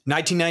 this is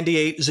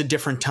 1998 is a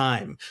different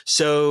time.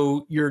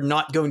 So you're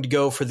not going to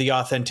go for the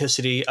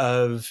authenticity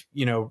of,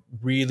 you know,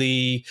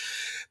 really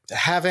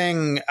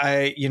having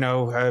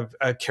a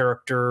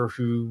character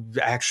who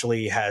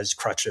actually has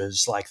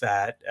crutches like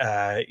that,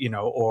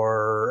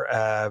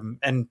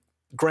 and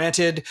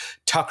granted,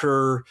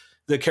 Tucker,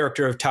 the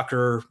character of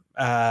Tucker,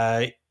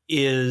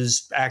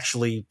 is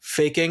actually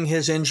faking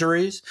his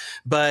injuries,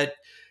 but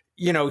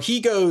you know, he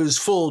goes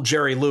full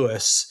Jerry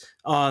Lewis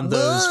on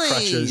those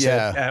crutches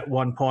at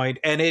one point,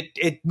 and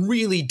it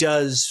really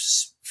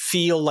does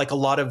feel like a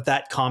lot of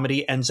that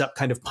comedy ends up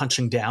kind of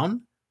punching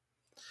down.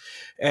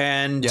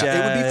 And it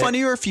would be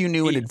funnier if you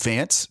knew in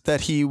advance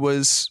that he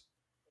was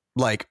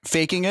like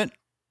faking it,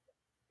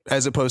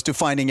 as opposed to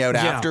finding out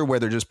after, where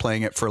they're just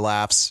playing it for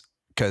laughs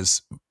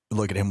because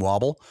look at him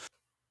wobble.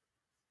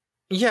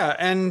 Yeah,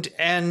 and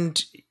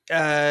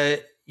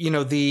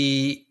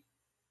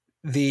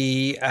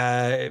the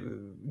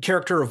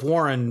character of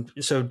Warren,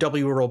 so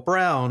W. Earl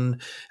Brown,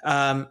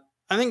 I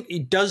think he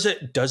does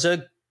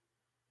a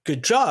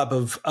good job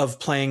of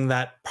playing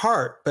that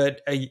part,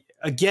 but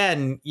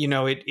again,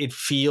 it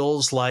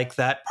feels like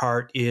that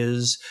part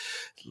is,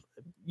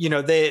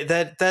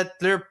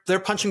 they're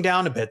punching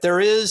down a bit.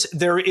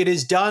 It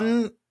is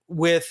done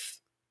with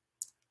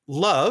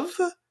love,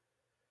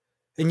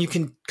 and you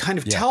can kind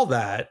of tell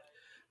that,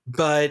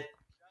 but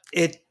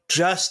it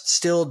just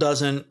still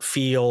doesn't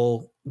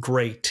feel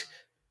great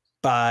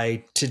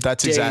by today's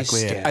That's exactly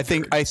standards.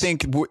 it. I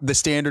think the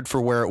standard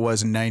for where it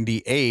was in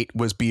 98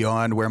 was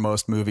beyond where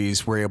most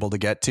movies were able to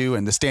get to.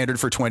 And the standard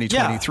for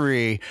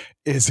 2023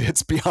 is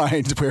it's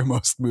behind where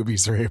most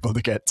movies are able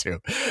to get to.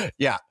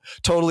 Yeah,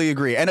 totally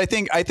agree. And I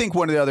think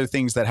one of the other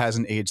things that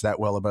hasn't aged that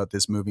well about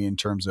this movie in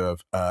terms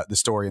of the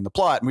story and the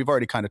plot, and we've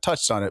already kind of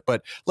touched on it,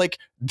 but like,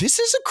 this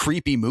is a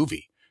creepy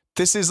movie.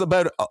 This is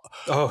about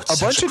a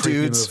bunch of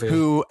dudes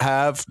who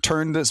have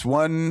turned this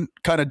one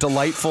kind of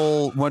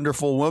delightful,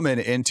 wonderful woman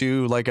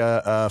into like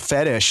a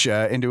fetish,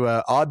 into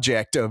an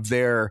object of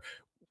their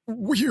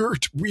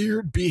weird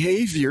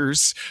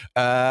behaviors.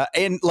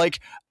 And like,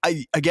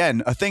 a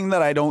thing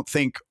that I don't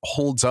think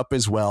holds up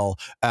as well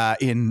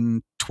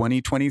in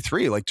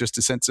 2023, like just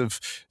a sense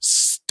of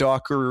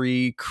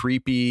stalkery,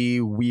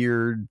 creepy,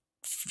 weird,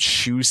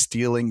 shoe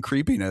stealing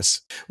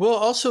creepiness. Well,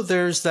 also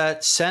there's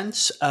that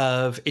sense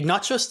of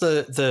not just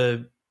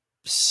the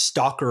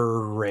stalking,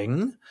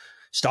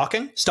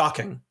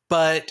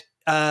 but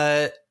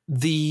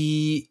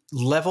the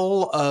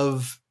level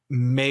of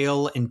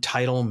male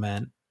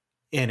entitlement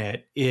in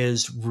it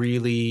is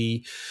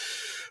really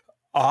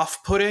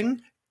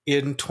off-putting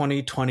in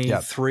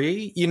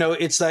 2023. Yep.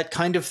 It's that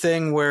kind of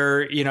thing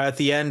where, at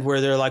the end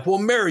where they're like, well,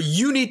 Mary,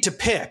 you need to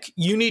pick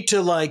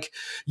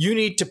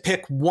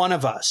one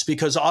of us,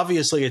 because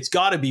obviously it's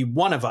got to be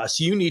one of us.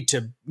 You need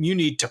to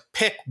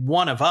pick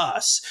one of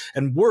us,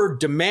 and we're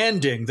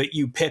demanding that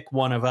you pick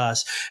one of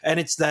us. And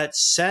it's that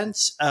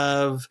sense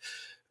of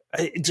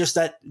just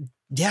that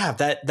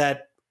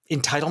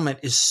entitlement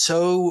is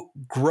so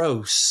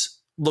gross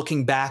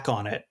looking back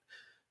on it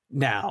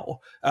now.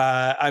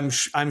 I'm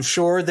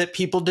sure that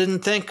people didn't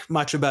think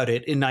much about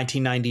it in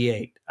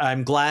 1998.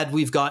 I'm glad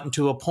we've gotten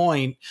to a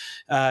point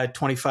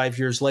 25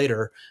 years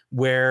later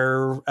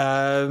where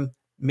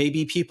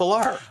maybe people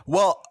are.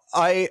 Well,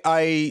 I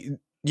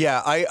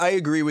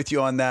agree with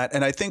you on that.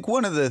 And I think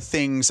one of the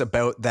things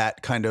about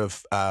that kind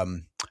of,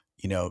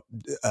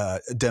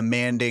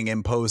 demanding,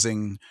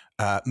 imposing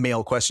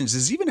male questions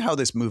is even how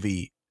this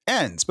movie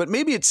ends. But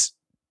maybe it's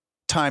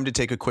time to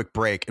take a quick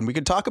break, and we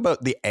can talk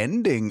about the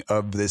ending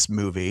of this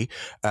movie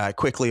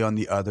quickly on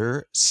the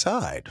other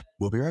side.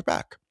 We'll be right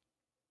back.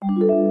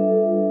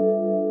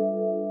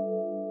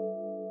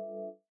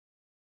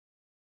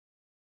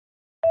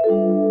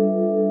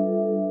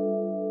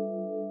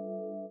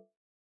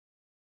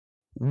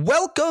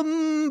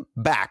 Welcome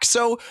back.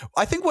 So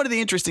I think one of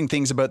the interesting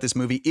things about this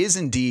movie is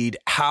indeed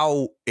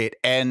how it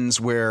ends,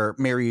 where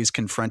Mary is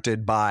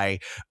confronted by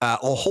a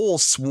whole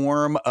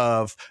swarm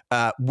of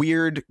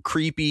weird,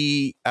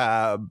 creepy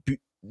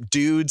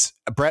dudes.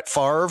 Brett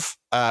Favre,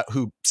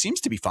 who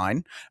seems to be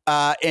fine,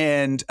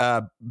 and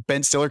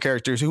Ben Stiller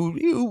characters,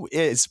 who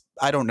is,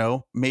 I don't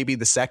know, maybe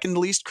the second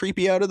least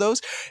creepy out of those.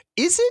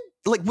 Is it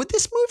like, would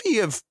this movie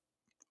have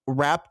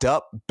wrapped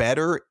up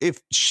better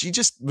if she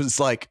just was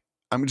like,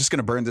 I'm just going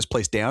to burn this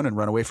place down and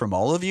run away from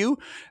all of you,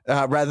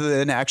 rather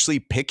than actually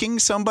picking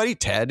somebody,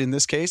 Ted in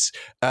this case,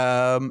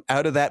 out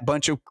of that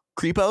bunch of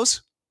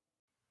creepos?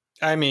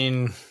 I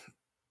mean,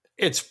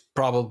 it's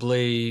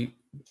probably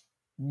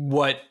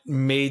what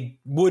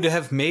would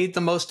have made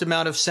the most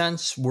amount of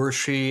sense were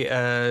she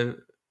an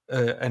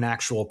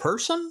actual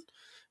person,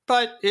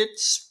 but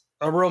it's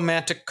a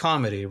romantic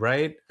comedy,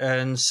 right?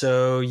 And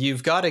so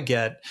you've got to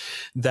get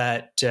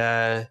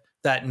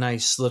that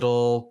nice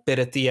little bit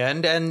at the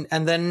end and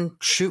then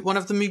shoot one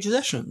of the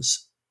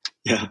musicians.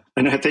 Yeah.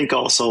 And I think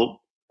also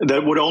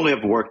that would only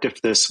have worked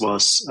if this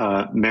was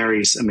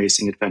Mary's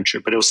amazing adventure,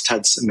 but it was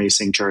Ted's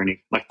amazing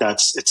journey. Like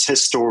it's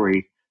his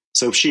story.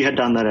 So if she had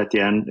done that at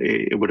the end,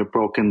 it would have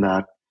broken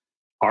that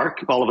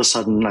arc. All of a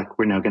sudden, like,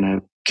 we're now going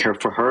to care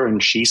for her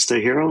and she's the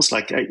heroes.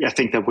 Like, I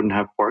think that wouldn't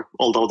have worked,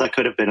 although that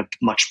could have been a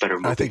much better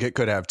movie. I think it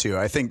could have too.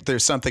 I think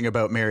there's something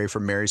about Mary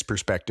from Mary's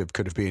perspective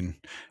could have been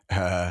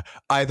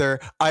either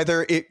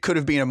it could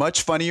have been a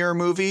much funnier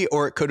movie,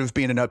 or it could have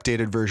been an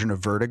updated version of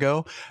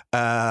Vertigo.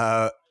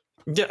 Yeah,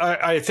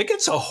 I think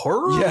it's a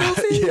horror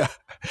movie. Yeah.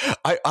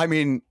 I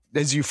mean,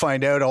 as you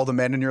find out, all the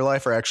men in your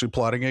life are actually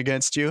plotting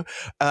against you.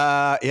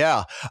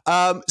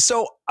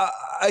 So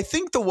I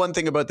think the one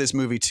thing about this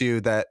movie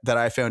too that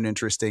I found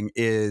interesting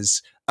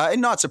is,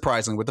 and not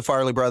surprising, with the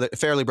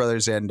Farrelly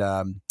brothers and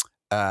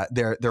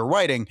their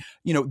writing,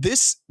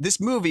 this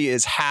movie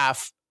is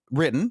half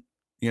written.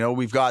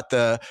 We've got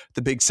the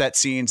big set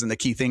scenes and the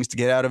key things to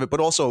get out of it,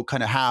 but also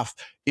kind of half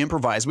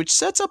improvised, which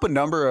sets up a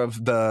number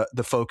of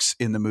the folks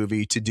in the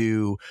movie to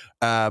do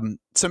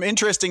some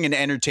interesting and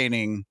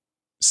entertaining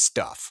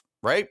stuff,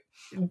 right?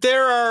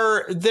 There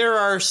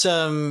are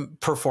some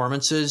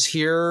performances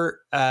here,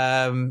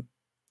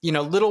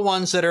 little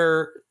ones that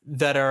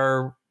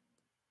are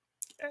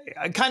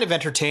kind of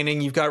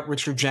entertaining. You've got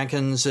Richard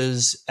Jenkins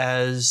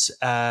as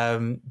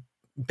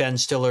Ben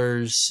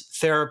Stiller's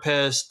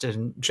therapist,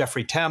 and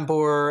Jeffrey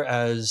Tambor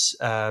as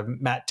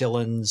Matt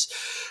Dillon's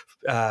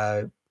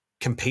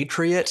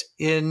compatriot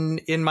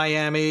in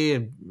Miami,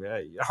 and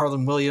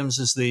Harlan Williams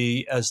as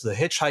the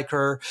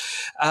hitchhiker.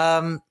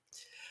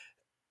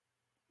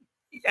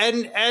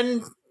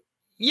 And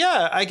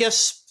yeah, I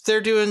guess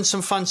they're doing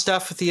some fun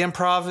stuff with the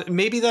improv.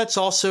 Maybe that's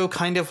also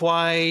kind of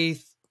why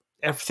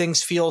everything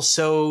feels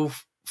so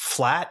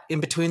flat in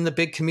between the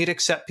big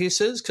comedic set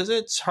pieces, because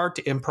it's hard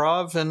to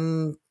improv,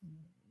 and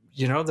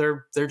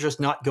they're just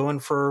not going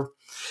for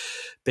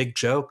big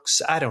jokes.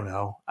 I don't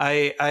know.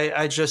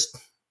 I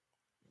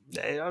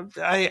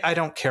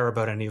don't care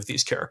about any of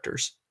these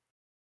characters.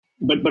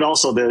 But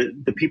also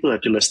the people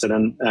that you listed,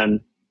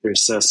 and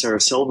there's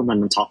Sarah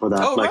Silverman on top of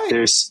that. Oh,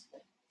 right.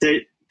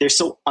 They're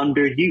so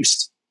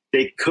underused.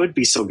 They could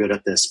be so good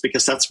at this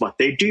because that's what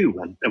they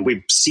do. And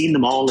we've seen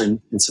them all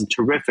in some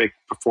terrific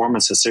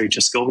performances. They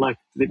just go like,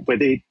 where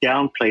they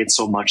downplay it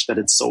so much that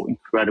it's so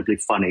incredibly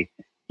funny.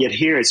 Yet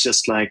here it's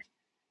just like,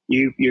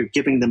 you're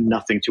giving them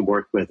nothing to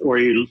work with, or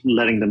you're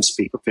letting them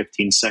speak for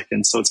 15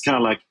 seconds. So it's kind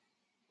of like,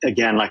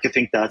 again, like I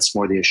think that's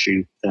more the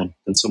issue than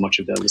so much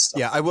of the other stuff.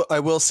 Yeah,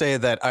 I will say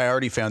that I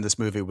already found this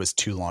movie was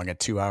too long at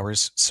 2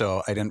 hours,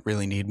 so I didn't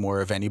really need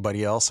more of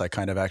anybody else. I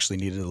kind of actually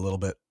needed a little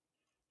bit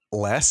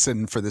less,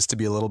 and for this to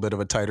be a little bit of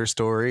a tighter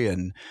story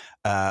and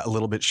a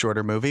little bit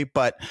shorter movie.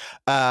 But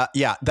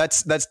yeah,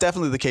 that's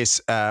definitely the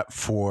case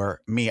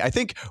for me. I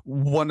think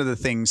one of the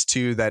things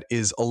too that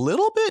is a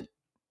little bit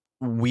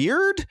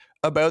weird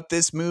about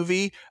this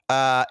movie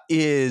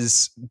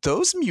is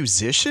those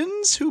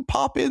musicians who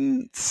pop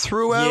in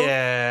throughout.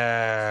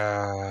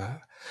 Yeah.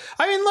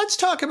 I mean, let's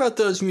talk about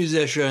those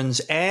musicians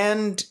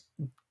and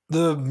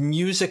the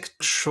music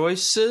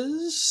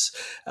choices.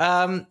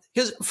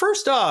 Because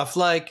first off,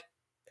 like,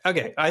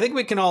 okay, I think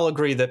we can all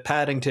agree that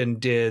Paddington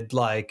did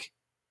like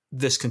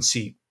this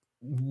conceit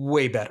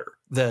way better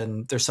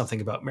than There's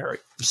Something About Mary.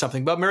 There's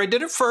Something About Mary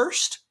did it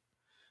first,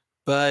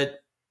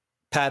 but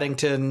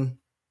Paddington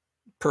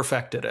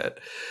perfected it.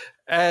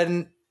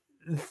 And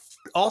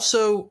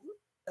also,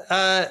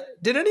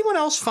 did anyone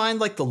else find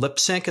like the lip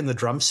sync and the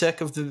drum sync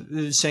of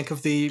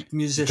the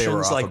musicians? They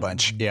were off like a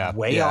bunch. Yeah,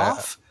 way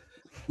off.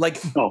 Like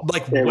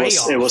way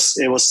off. It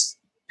was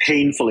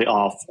painfully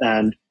off.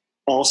 And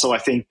also, I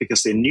think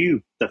because they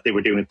knew that they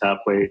were doing it that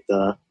way,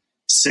 the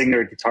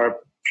singer, guitar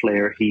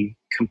player, he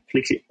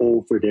completely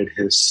overdid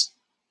his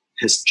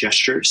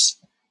gestures.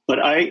 But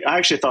I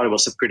actually thought it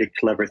was a pretty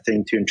clever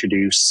thing to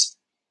introduce.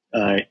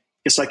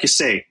 It's like you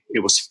say,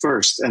 it was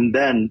first. And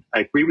then I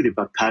agree with you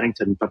about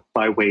Paddington, but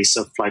by ways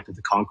of Flight of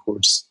the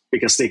Conchords,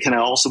 because they kind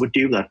of also would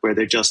do that, where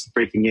they're just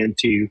breaking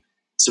into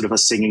sort of a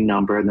singing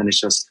number, and then it's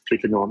just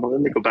completely normal,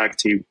 and they go back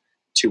to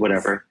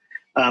whatever.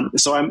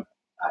 So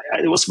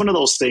it was one of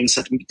those things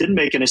that didn't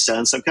make any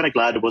sense. I'm kind of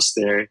glad it was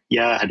there.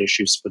 Yeah, I had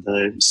issues with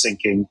the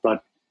syncing,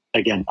 but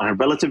again, on a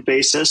relative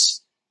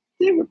basis,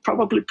 they were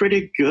probably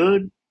pretty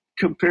good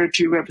compared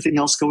to everything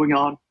else going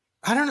on.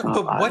 I don't know,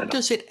 but what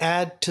does it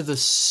add to the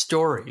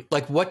story?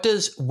 Like, what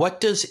does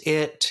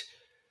it,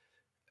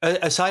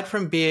 aside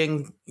from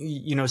being,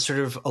 sort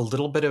of a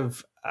little bit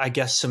of, I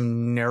guess,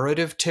 some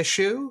narrative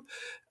tissue,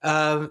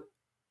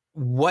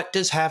 what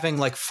does having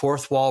like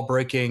fourth wall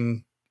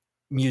breaking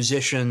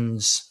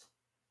musicians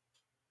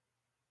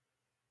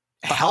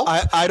help?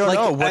 I don't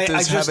know. What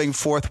does having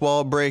fourth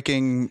wall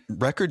breaking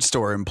record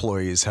store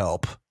employees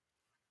help?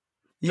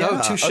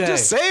 Yeah, touche. I'm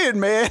just saying,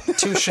 man.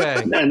 Touche.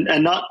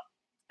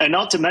 And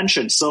not to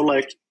mention, so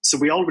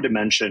we already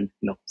mentioned,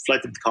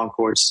 Flight of the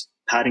Conchords,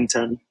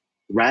 Paddington,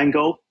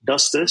 Rango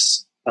does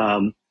this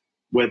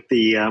with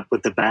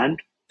the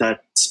band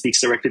that speaks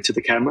directly to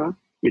the camera,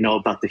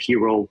 about the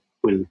hero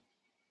will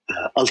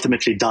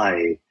ultimately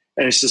die,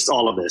 and it's just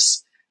all of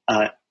this.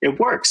 It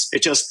works.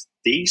 It just,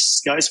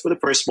 these guys were the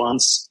first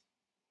ones.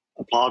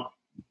 Applaud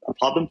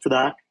them for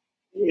that.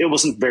 It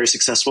wasn't very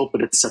successful,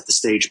 but it set the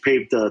stage,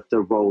 paved the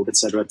road, et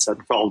cetera,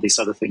 for all these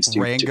other things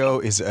too. Rango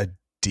is a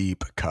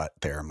deep cut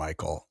there,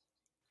 Michael.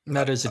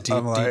 That is a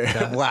deep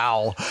cut.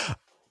 Wow.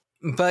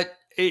 But,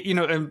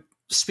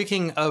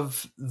 speaking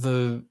of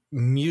the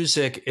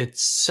music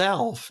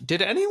itself,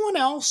 did anyone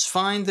else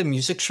find the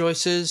music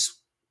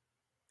choices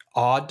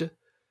odd?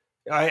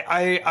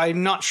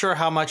 I'm not sure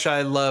how much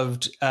I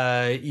loved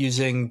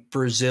using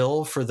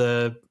Brazil for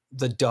the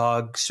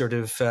dog sort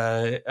of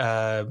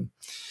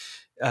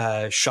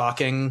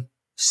shocking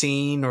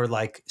scene, or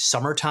like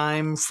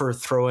Summertime for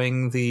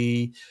throwing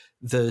the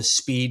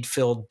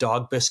speed-filled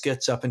dog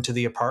biscuits up into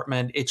the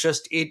apartment. It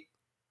just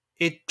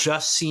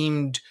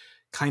seemed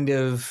kind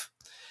of,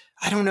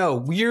 I don't know,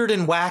 weird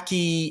and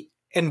wacky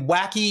in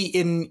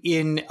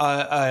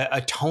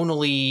a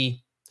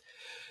tonally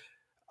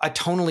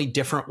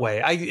different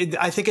way.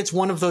 I think it's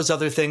one of those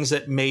other things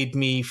that made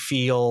me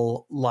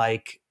feel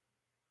like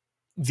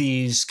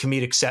these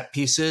comedic set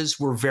pieces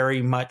were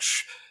very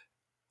much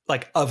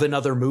like of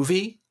another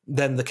movie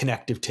than the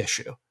connective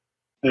tissue.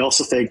 I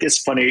also think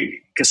it's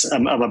funny because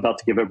I'm about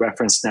to give a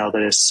reference now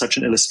that is such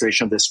an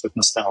illustration of this with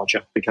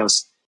nostalgia,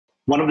 because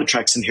one of the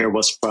tracks in here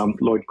was from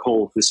Lloyd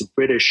Cole, who's a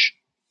British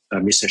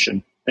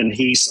musician. And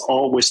he's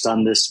always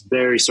done this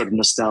very sort of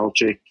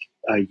nostalgic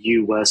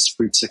US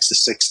Route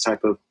 66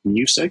 type of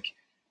music.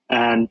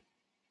 And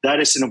that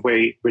is in a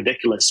way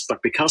ridiculous.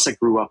 But because I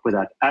grew up with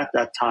that at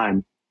that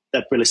time,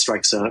 that really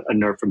strikes a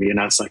nerve for me. And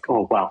I was like,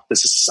 oh, wow,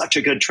 this is such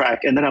a good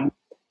track. And then I'm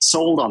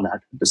sold on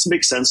that. It doesn't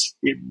make sense.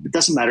 It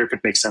doesn't matter if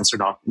it makes sense or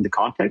not in the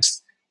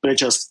context.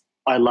 But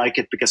I like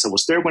it because I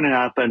was there when it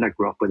happened. I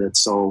grew up with it.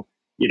 So,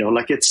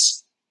 like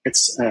it's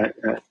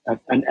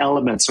an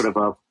element sort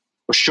of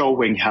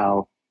showing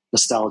how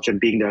nostalgia and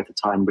being there at the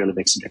time really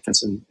makes a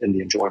difference in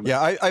the enjoyment.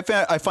 Yeah,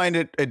 I find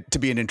it to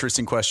be an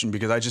interesting question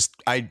because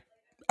I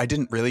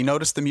didn't really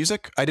notice the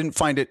music. I didn't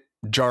find it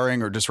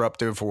jarring or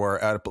disruptive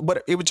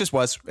but it just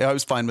was. I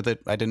was fine with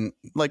it. I didn't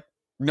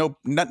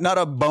not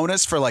a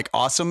bonus for like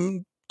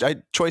awesome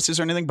choices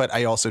or anything, but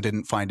I also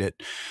didn't find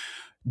it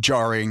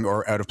jarring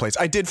or out of place.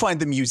 I did find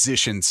the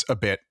musicians a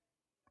bit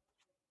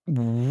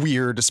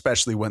weird,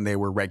 especially when they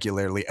were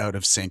regularly out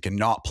of sync and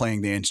not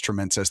playing the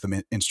instruments as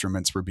the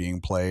instruments were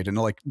being played, and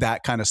like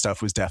that kind of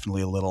stuff was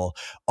definitely a little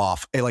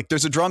off. Like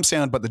there's a drum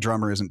sound but the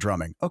drummer isn't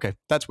drumming. Okay,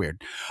 that's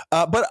weird.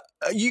 But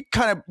you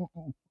kind of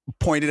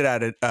pointed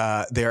at it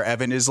there,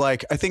 Evan, is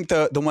like I think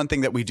the one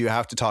thing that we do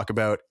have to talk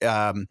about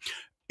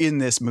in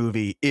this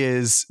movie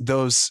is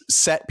those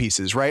set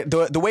pieces, right?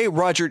 The way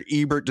Roger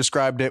Ebert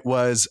described it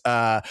was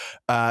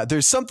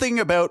there's something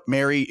about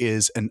Mary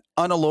is an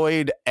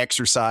unalloyed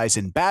exercise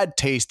in bad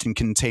taste and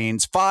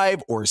contains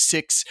 5 or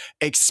 6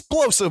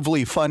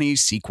 explosively funny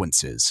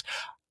sequences.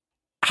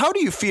 How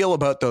do you feel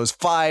about those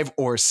 5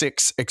 or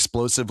 6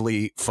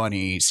 explosively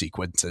funny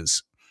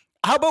sequences?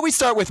 How about we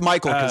start with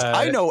Michael? Because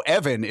I know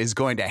Evan is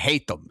going to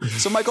hate them.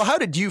 So Michael, how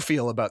did you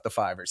feel about the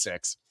 5 or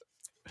 6?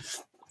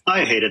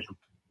 I hated them.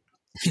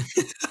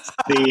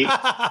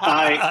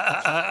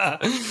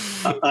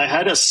 I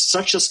had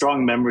such a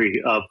strong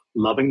memory of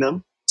loving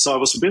them, so I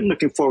was really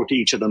looking forward to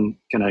each of them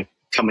kind of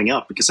coming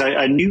up because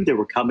I knew they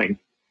were coming,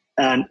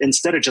 and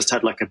instead it just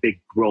had like a big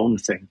groan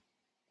thing,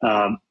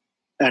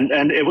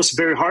 and it was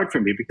very hard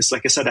for me because,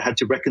 like I said, I had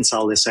to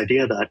reconcile this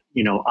idea that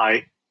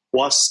I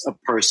was a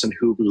person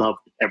who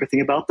loved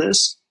everything about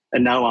this,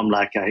 and now I'm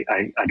like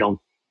I don't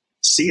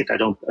see it, I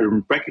don't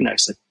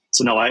recognize it.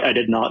 So no, I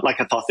did not.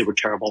 Like I thought they were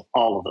terrible,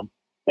 all of them.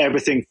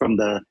 Everything from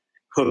the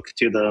hook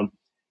to the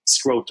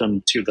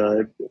scrotum to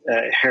the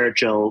hair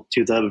gel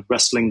to the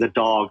wrestling the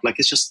dog. Like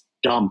it's just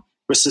dumb.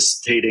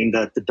 Resuscitating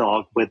the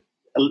dog with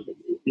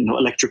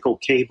electrical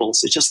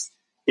cables. It's just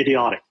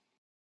idiotic.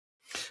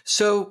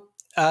 So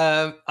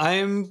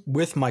I'm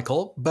with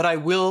Michael, but I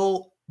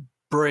will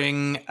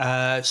bring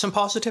some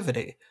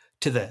positivity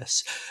to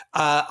this.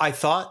 I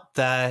thought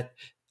that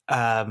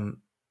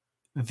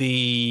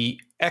the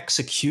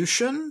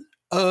execution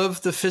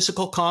of the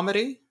physical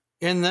comedy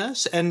in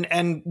this,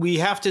 and we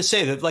have to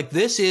say that like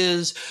this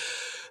is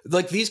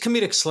like these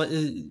comedic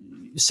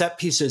set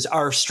pieces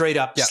are straight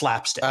up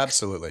slapstick,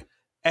 absolutely,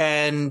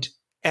 and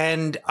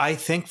I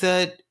think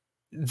that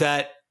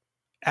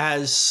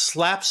as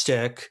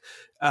slapstick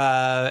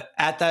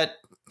at that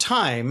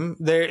time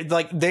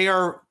they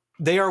are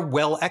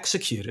well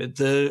executed.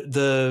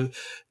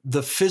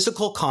 The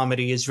physical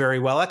comedy is very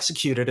well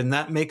executed, and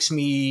that makes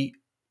me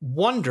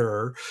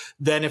wonder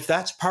then if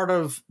that's part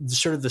of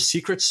sort of the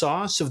secret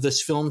sauce of this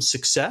film's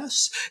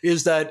success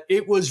is that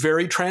it was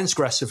very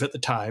transgressive at the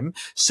time.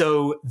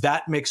 So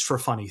that makes for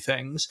funny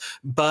things,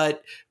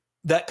 but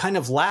that kind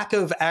of lack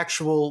of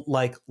actual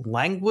like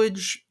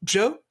language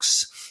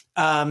jokes,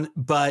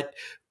 but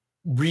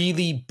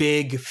really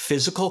big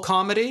physical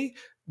comedy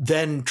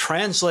then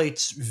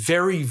translates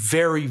very,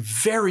 very,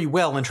 very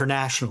well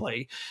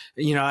internationally.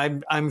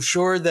 I'm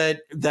sure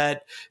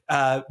that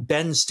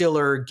Ben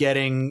Stiller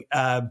getting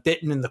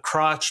bitten in the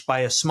crotch by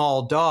a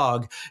small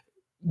dog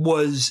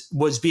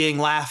was being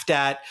laughed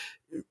at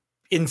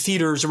in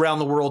theaters around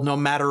the world, no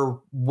matter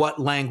what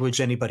language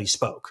anybody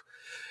spoke.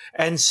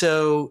 And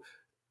so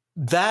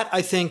that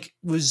I think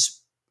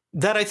is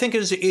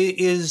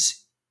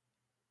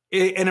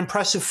an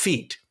impressive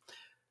feat.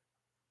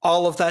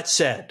 All of that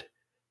said,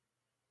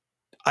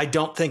 I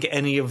don't think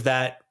any of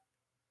that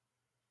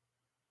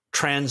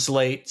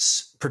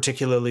translates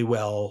particularly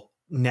well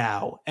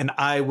now. And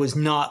I was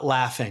not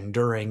laughing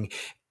during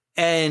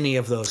any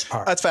of those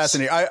parts. That's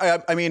fascinating.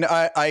 I mean,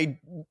 I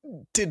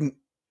didn't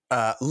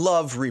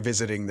love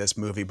revisiting this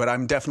movie, but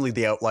I'm definitely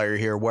the outlier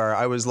here where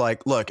I was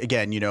like, look,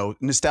 again,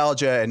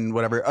 nostalgia and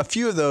whatever, a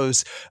few of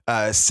those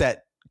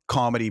set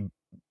comedy,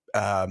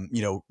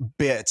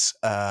 bits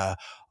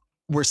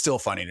were still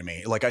funny to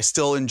me. Like I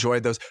still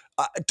enjoyed those.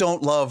 I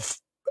don't love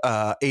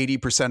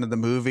 80% of the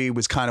movie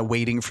was kind of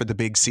waiting for the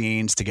big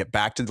scenes to get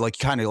back to like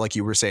kind of like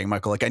you were saying,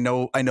 Michael, like I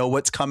know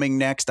what's coming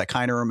next. I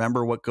kind of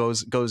remember what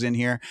goes in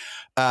here.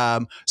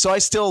 So I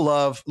still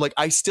love, like,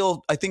 I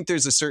think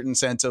there's a certain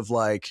sense of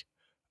like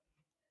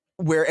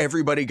where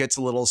everybody gets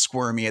a little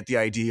squirmy at the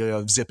idea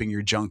of zipping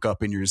your junk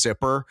up in your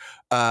zipper.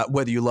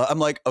 Whether you love, I'm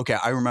like, okay,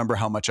 I remember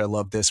how much I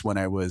loved this when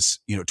I was,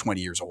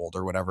 20 years old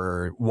or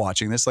whatever,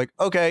 watching this. Like,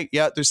 okay,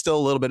 yeah, there's still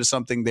a little bit of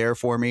something there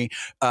for me.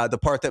 The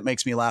part that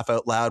makes me laugh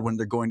out loud when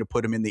they're going to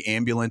put him in the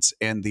ambulance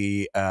and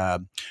the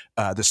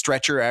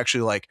stretcher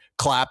actually like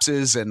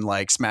collapses and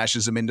like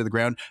smashes him into the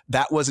ground.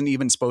 That wasn't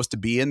even supposed to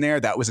be in there.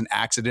 That was an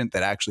accident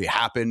that actually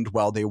happened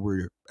while they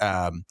were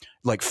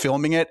like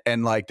filming it,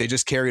 and like they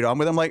just carried on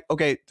with them. Like,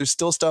 okay, there's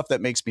still stuff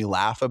that makes me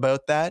laugh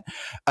about that.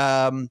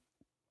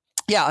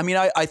 Yeah, I mean,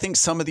 I think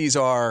some of these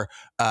are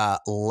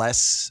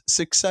less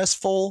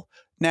successful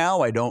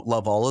now. I don't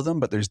love all of them,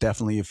 but there's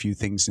definitely a few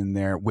things in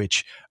there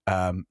which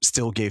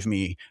still gave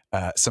me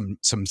some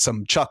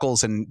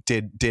chuckles and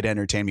did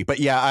entertain me. But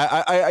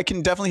yeah, I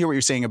can definitely hear what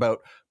you're saying about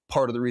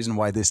part of the reason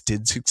why this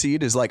did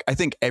succeed is like I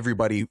think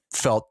everybody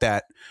felt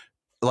that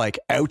like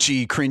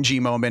ouchy, cringy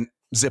moment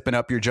zipping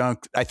up your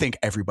junk. I think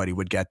everybody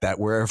would get that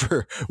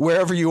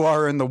wherever you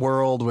are in the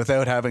world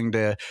without having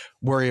to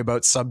worry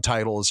about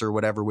subtitles or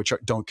whatever, which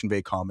don't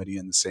convey comedy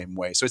in the same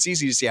way. So it's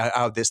easy to see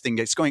how this thing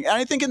gets going. And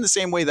I think in the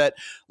same way that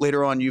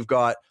later on you've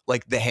got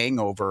like The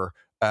Hangover,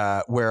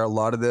 where a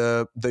lot of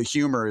the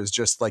humor is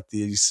just like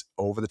these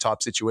over the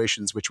top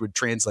situations, which would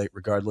translate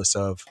regardless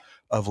of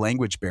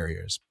language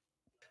barriers.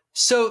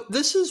 So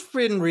this has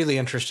been really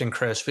interesting,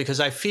 Chris,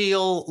 because I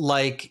feel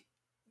like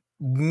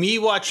me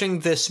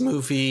watching this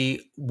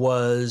movie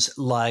was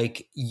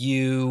like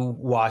you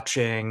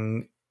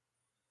watching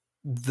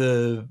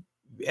the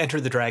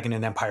Enter the Dragon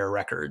and Empire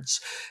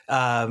Records,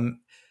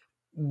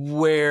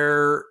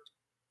 where,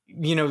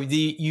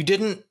 you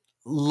didn't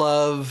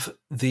love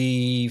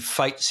the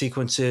fight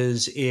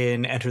sequences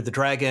in Enter the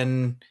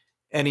Dragon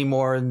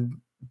anymore,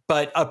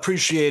 but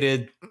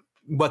appreciated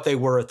what they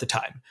were at the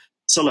time.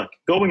 So look,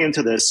 going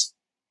into this,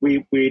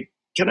 we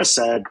kind of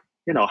said,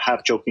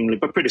 half jokingly,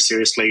 but pretty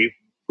seriously,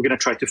 we're going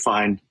to try to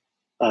find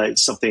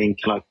something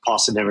kind of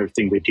positive in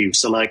everything we do.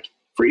 So like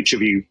for each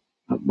of you,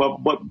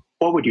 what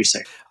would you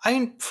say? I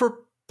mean, for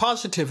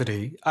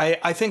positivity,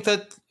 I think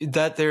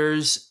that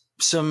there's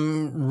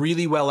some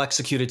really well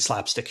executed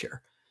slapstick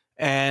here.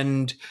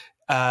 And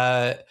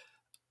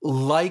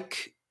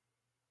like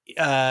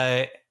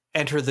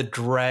Enter the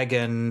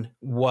Dragon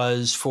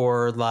was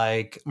for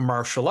like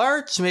martial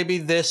arts, maybe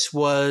this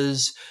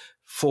was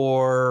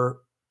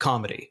for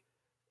comedy.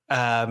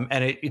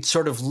 And it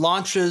sort of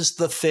launches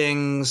the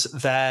things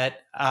that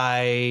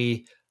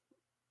I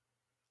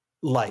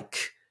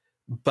like,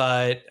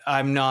 but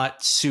I'm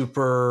not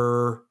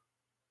super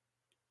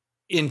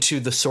into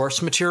the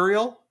source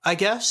material, I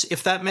guess,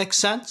 if that makes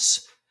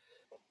sense.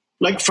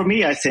 Like for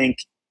me, I think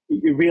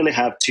you really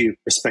have to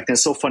respect, and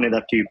it's so funny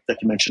that you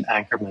mentioned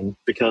Anchorman,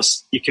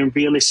 because you can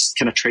really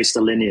kind of trace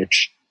the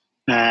lineage,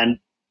 and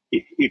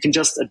you can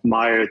just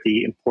admire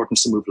the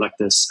importance a movie like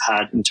this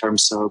had in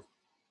terms of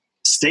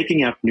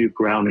staking out new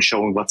ground and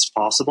showing what's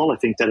possible. I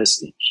think that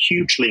is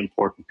hugely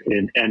important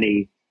in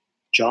any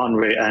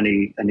genre,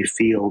 any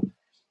field.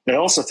 I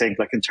also think,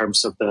 like in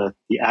terms of the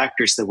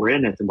actors that were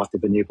in it and what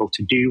they've been able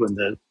to do and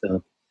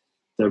the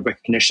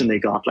recognition they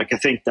got, like I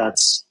think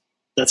that's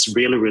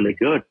really, really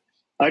good.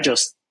 I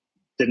just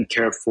didn't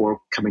care for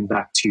coming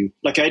back to,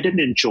 like, I didn't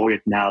enjoy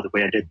it now the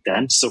way I did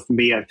then. So for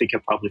me, I think I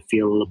probably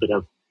feel a little bit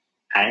of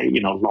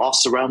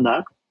loss around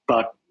that.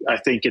 But I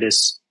think it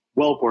is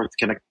well worth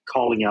kind of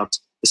calling out,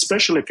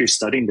 especially if you're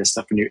studying this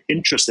stuff and you're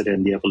interested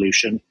in the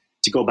evolution,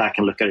 to go back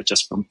and look at it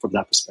just from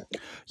that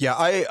perspective. Yeah,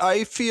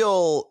 I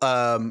feel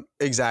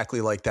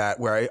exactly like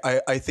that, where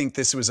I think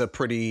this was a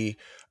pretty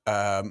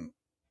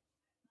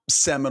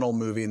seminal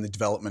movie in the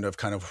development of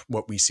kind of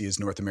what we see as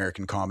North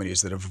American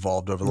comedies that have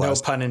evolved over the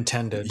last... No pun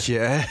intended.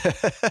 Yeah.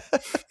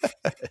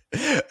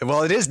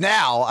 Well, it is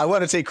now. I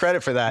want to take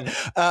credit for that.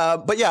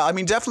 But yeah, I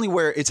mean, definitely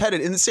where it's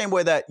headed, in the same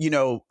way that,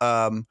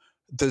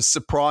 The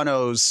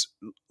Sopranos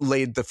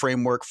laid the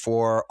framework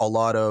for a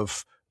lot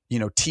of,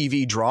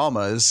 TV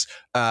dramas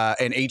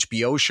and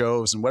HBO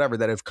shows and whatever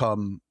that have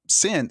come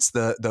since,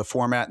 the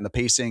format and the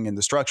pacing and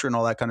the structure and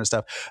all that kind of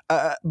stuff.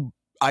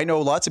 I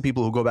know lots of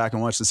people who go back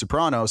and watch The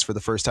Sopranos for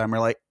the first time are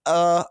like,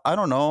 I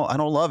don't know. I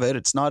don't love it.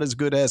 It's not as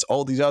good as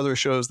all these other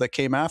shows that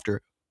came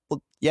after.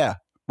 Well, yeah,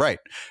 right.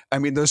 I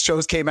mean, those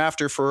shows came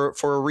after for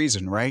a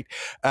reason, right?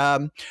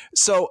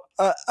 So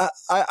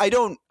I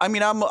don't, I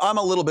mean, I'm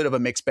a little bit of a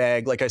mixed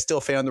bag. Like, I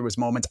still found there was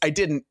moments. I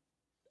didn't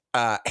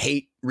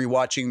hate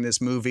rewatching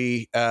this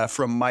movie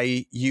from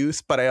my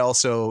youth, but I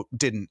also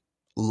didn't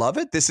love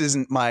it. This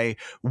isn't my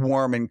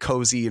warm and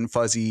cozy and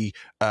fuzzy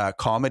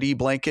comedy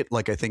blanket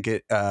like I think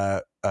it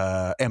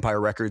Empire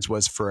Records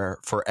was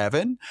for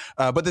Evan.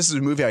 But this is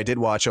a movie I did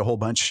watch a whole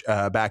bunch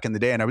back in the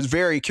day, and I was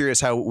very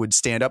curious how it would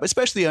stand up,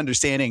 especially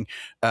understanding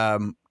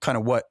kind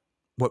of what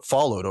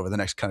followed over the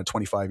next kind of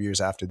 25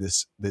 years after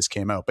this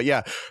came out. But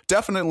yeah,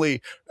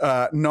 definitely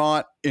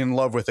not in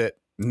love with it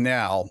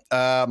now.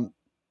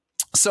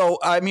 So,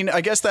 I mean, I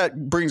guess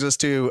that brings us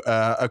to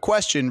a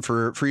question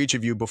for each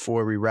of you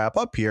before we wrap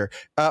up here.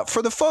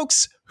 For the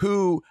folks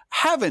who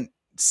haven't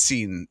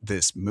seen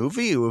this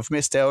movie, who have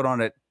missed out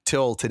on it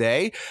till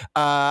today.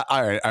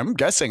 I'm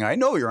guessing I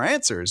know your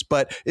answers,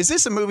 but is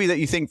this a movie that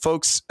you think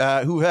folks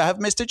who have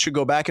missed it should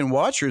go back and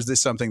watch, or is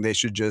this something they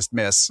should just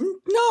miss?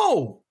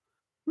 No.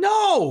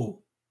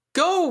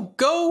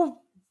 Go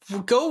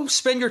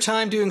spend your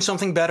time doing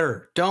something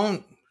better.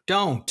 Don't.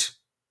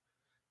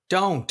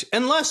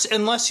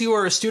 Unless you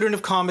are a student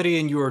of comedy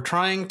and you are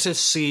trying to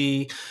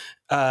see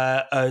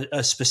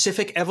a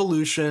specific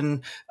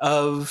evolution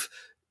of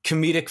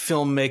comedic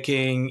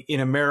filmmaking in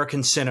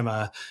American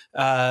cinema.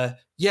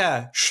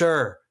 Yeah,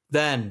 sure,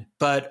 then.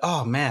 But,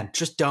 oh, man,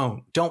 just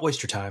don't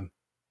waste your time.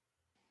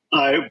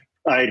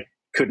 I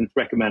couldn't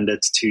recommend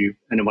it to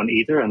anyone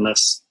either,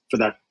 unless for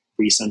that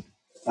reason.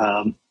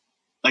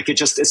 Like it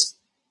just is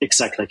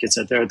exactly like it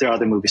said. There are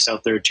other movies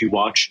out there to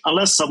watch,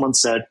 unless someone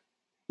said,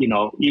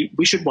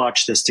 we should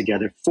watch this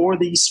together for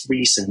these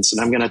reasons,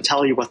 and I'm going to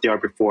tell you what they are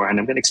before, and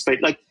I'm going to explain.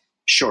 Like,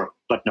 sure,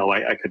 but no,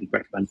 I couldn't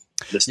recommend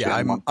this.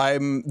 Yeah,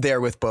 I'm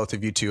there with both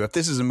of you too. If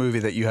this is a movie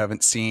that you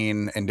haven't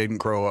seen and didn't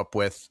grow up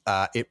with,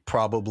 it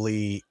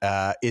probably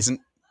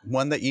isn't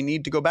one that you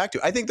need to go back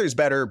to. I think there's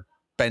better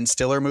Ben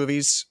Stiller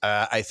movies.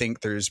 I think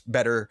there's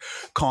better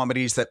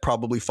comedies that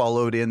probably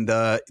followed in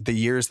the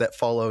years that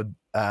followed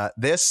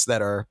this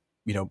that are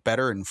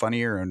better and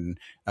funnier and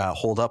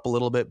hold up a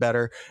little bit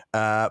better.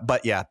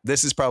 But yeah,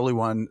 this is probably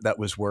one that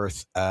was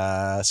worth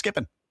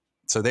skipping.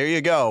 So there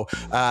you go.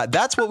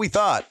 That's what we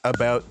thought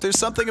about There's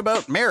Something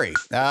About Mary.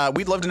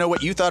 We'd love to know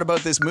what you thought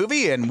about this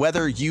movie and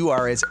whether you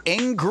are as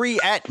angry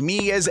at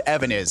me as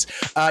Evan is.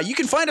 You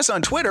can find us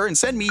on Twitter and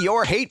send me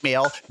your hate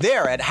mail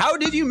there at How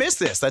Did You Miss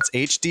This? That's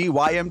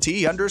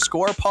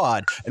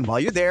HDYMT_pod. And while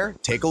you're there,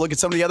 take a look at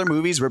some of the other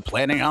movies we're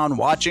planning on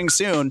watching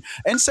soon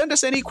and send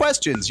us any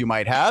questions you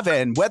might have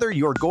and whether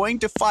you're going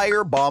to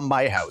firebomb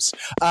my house.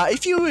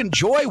 If you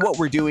enjoy what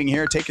we're doing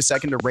here, take a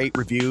second to rate,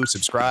 review,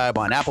 subscribe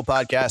on Apple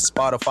Podcasts,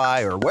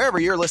 Spotify, or wherever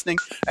you're listening.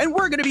 And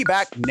we're going to be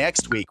back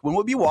next week when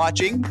we'll be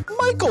watching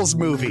Michael's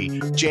movie,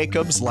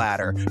 Jacob's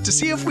Ladder, to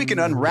see if we can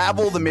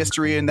unravel the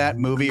mystery in that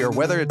movie or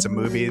whether it's a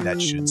movie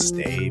that should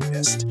stay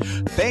missed.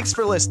 Thanks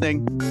for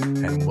listening,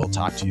 and we'll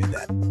talk to you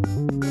then.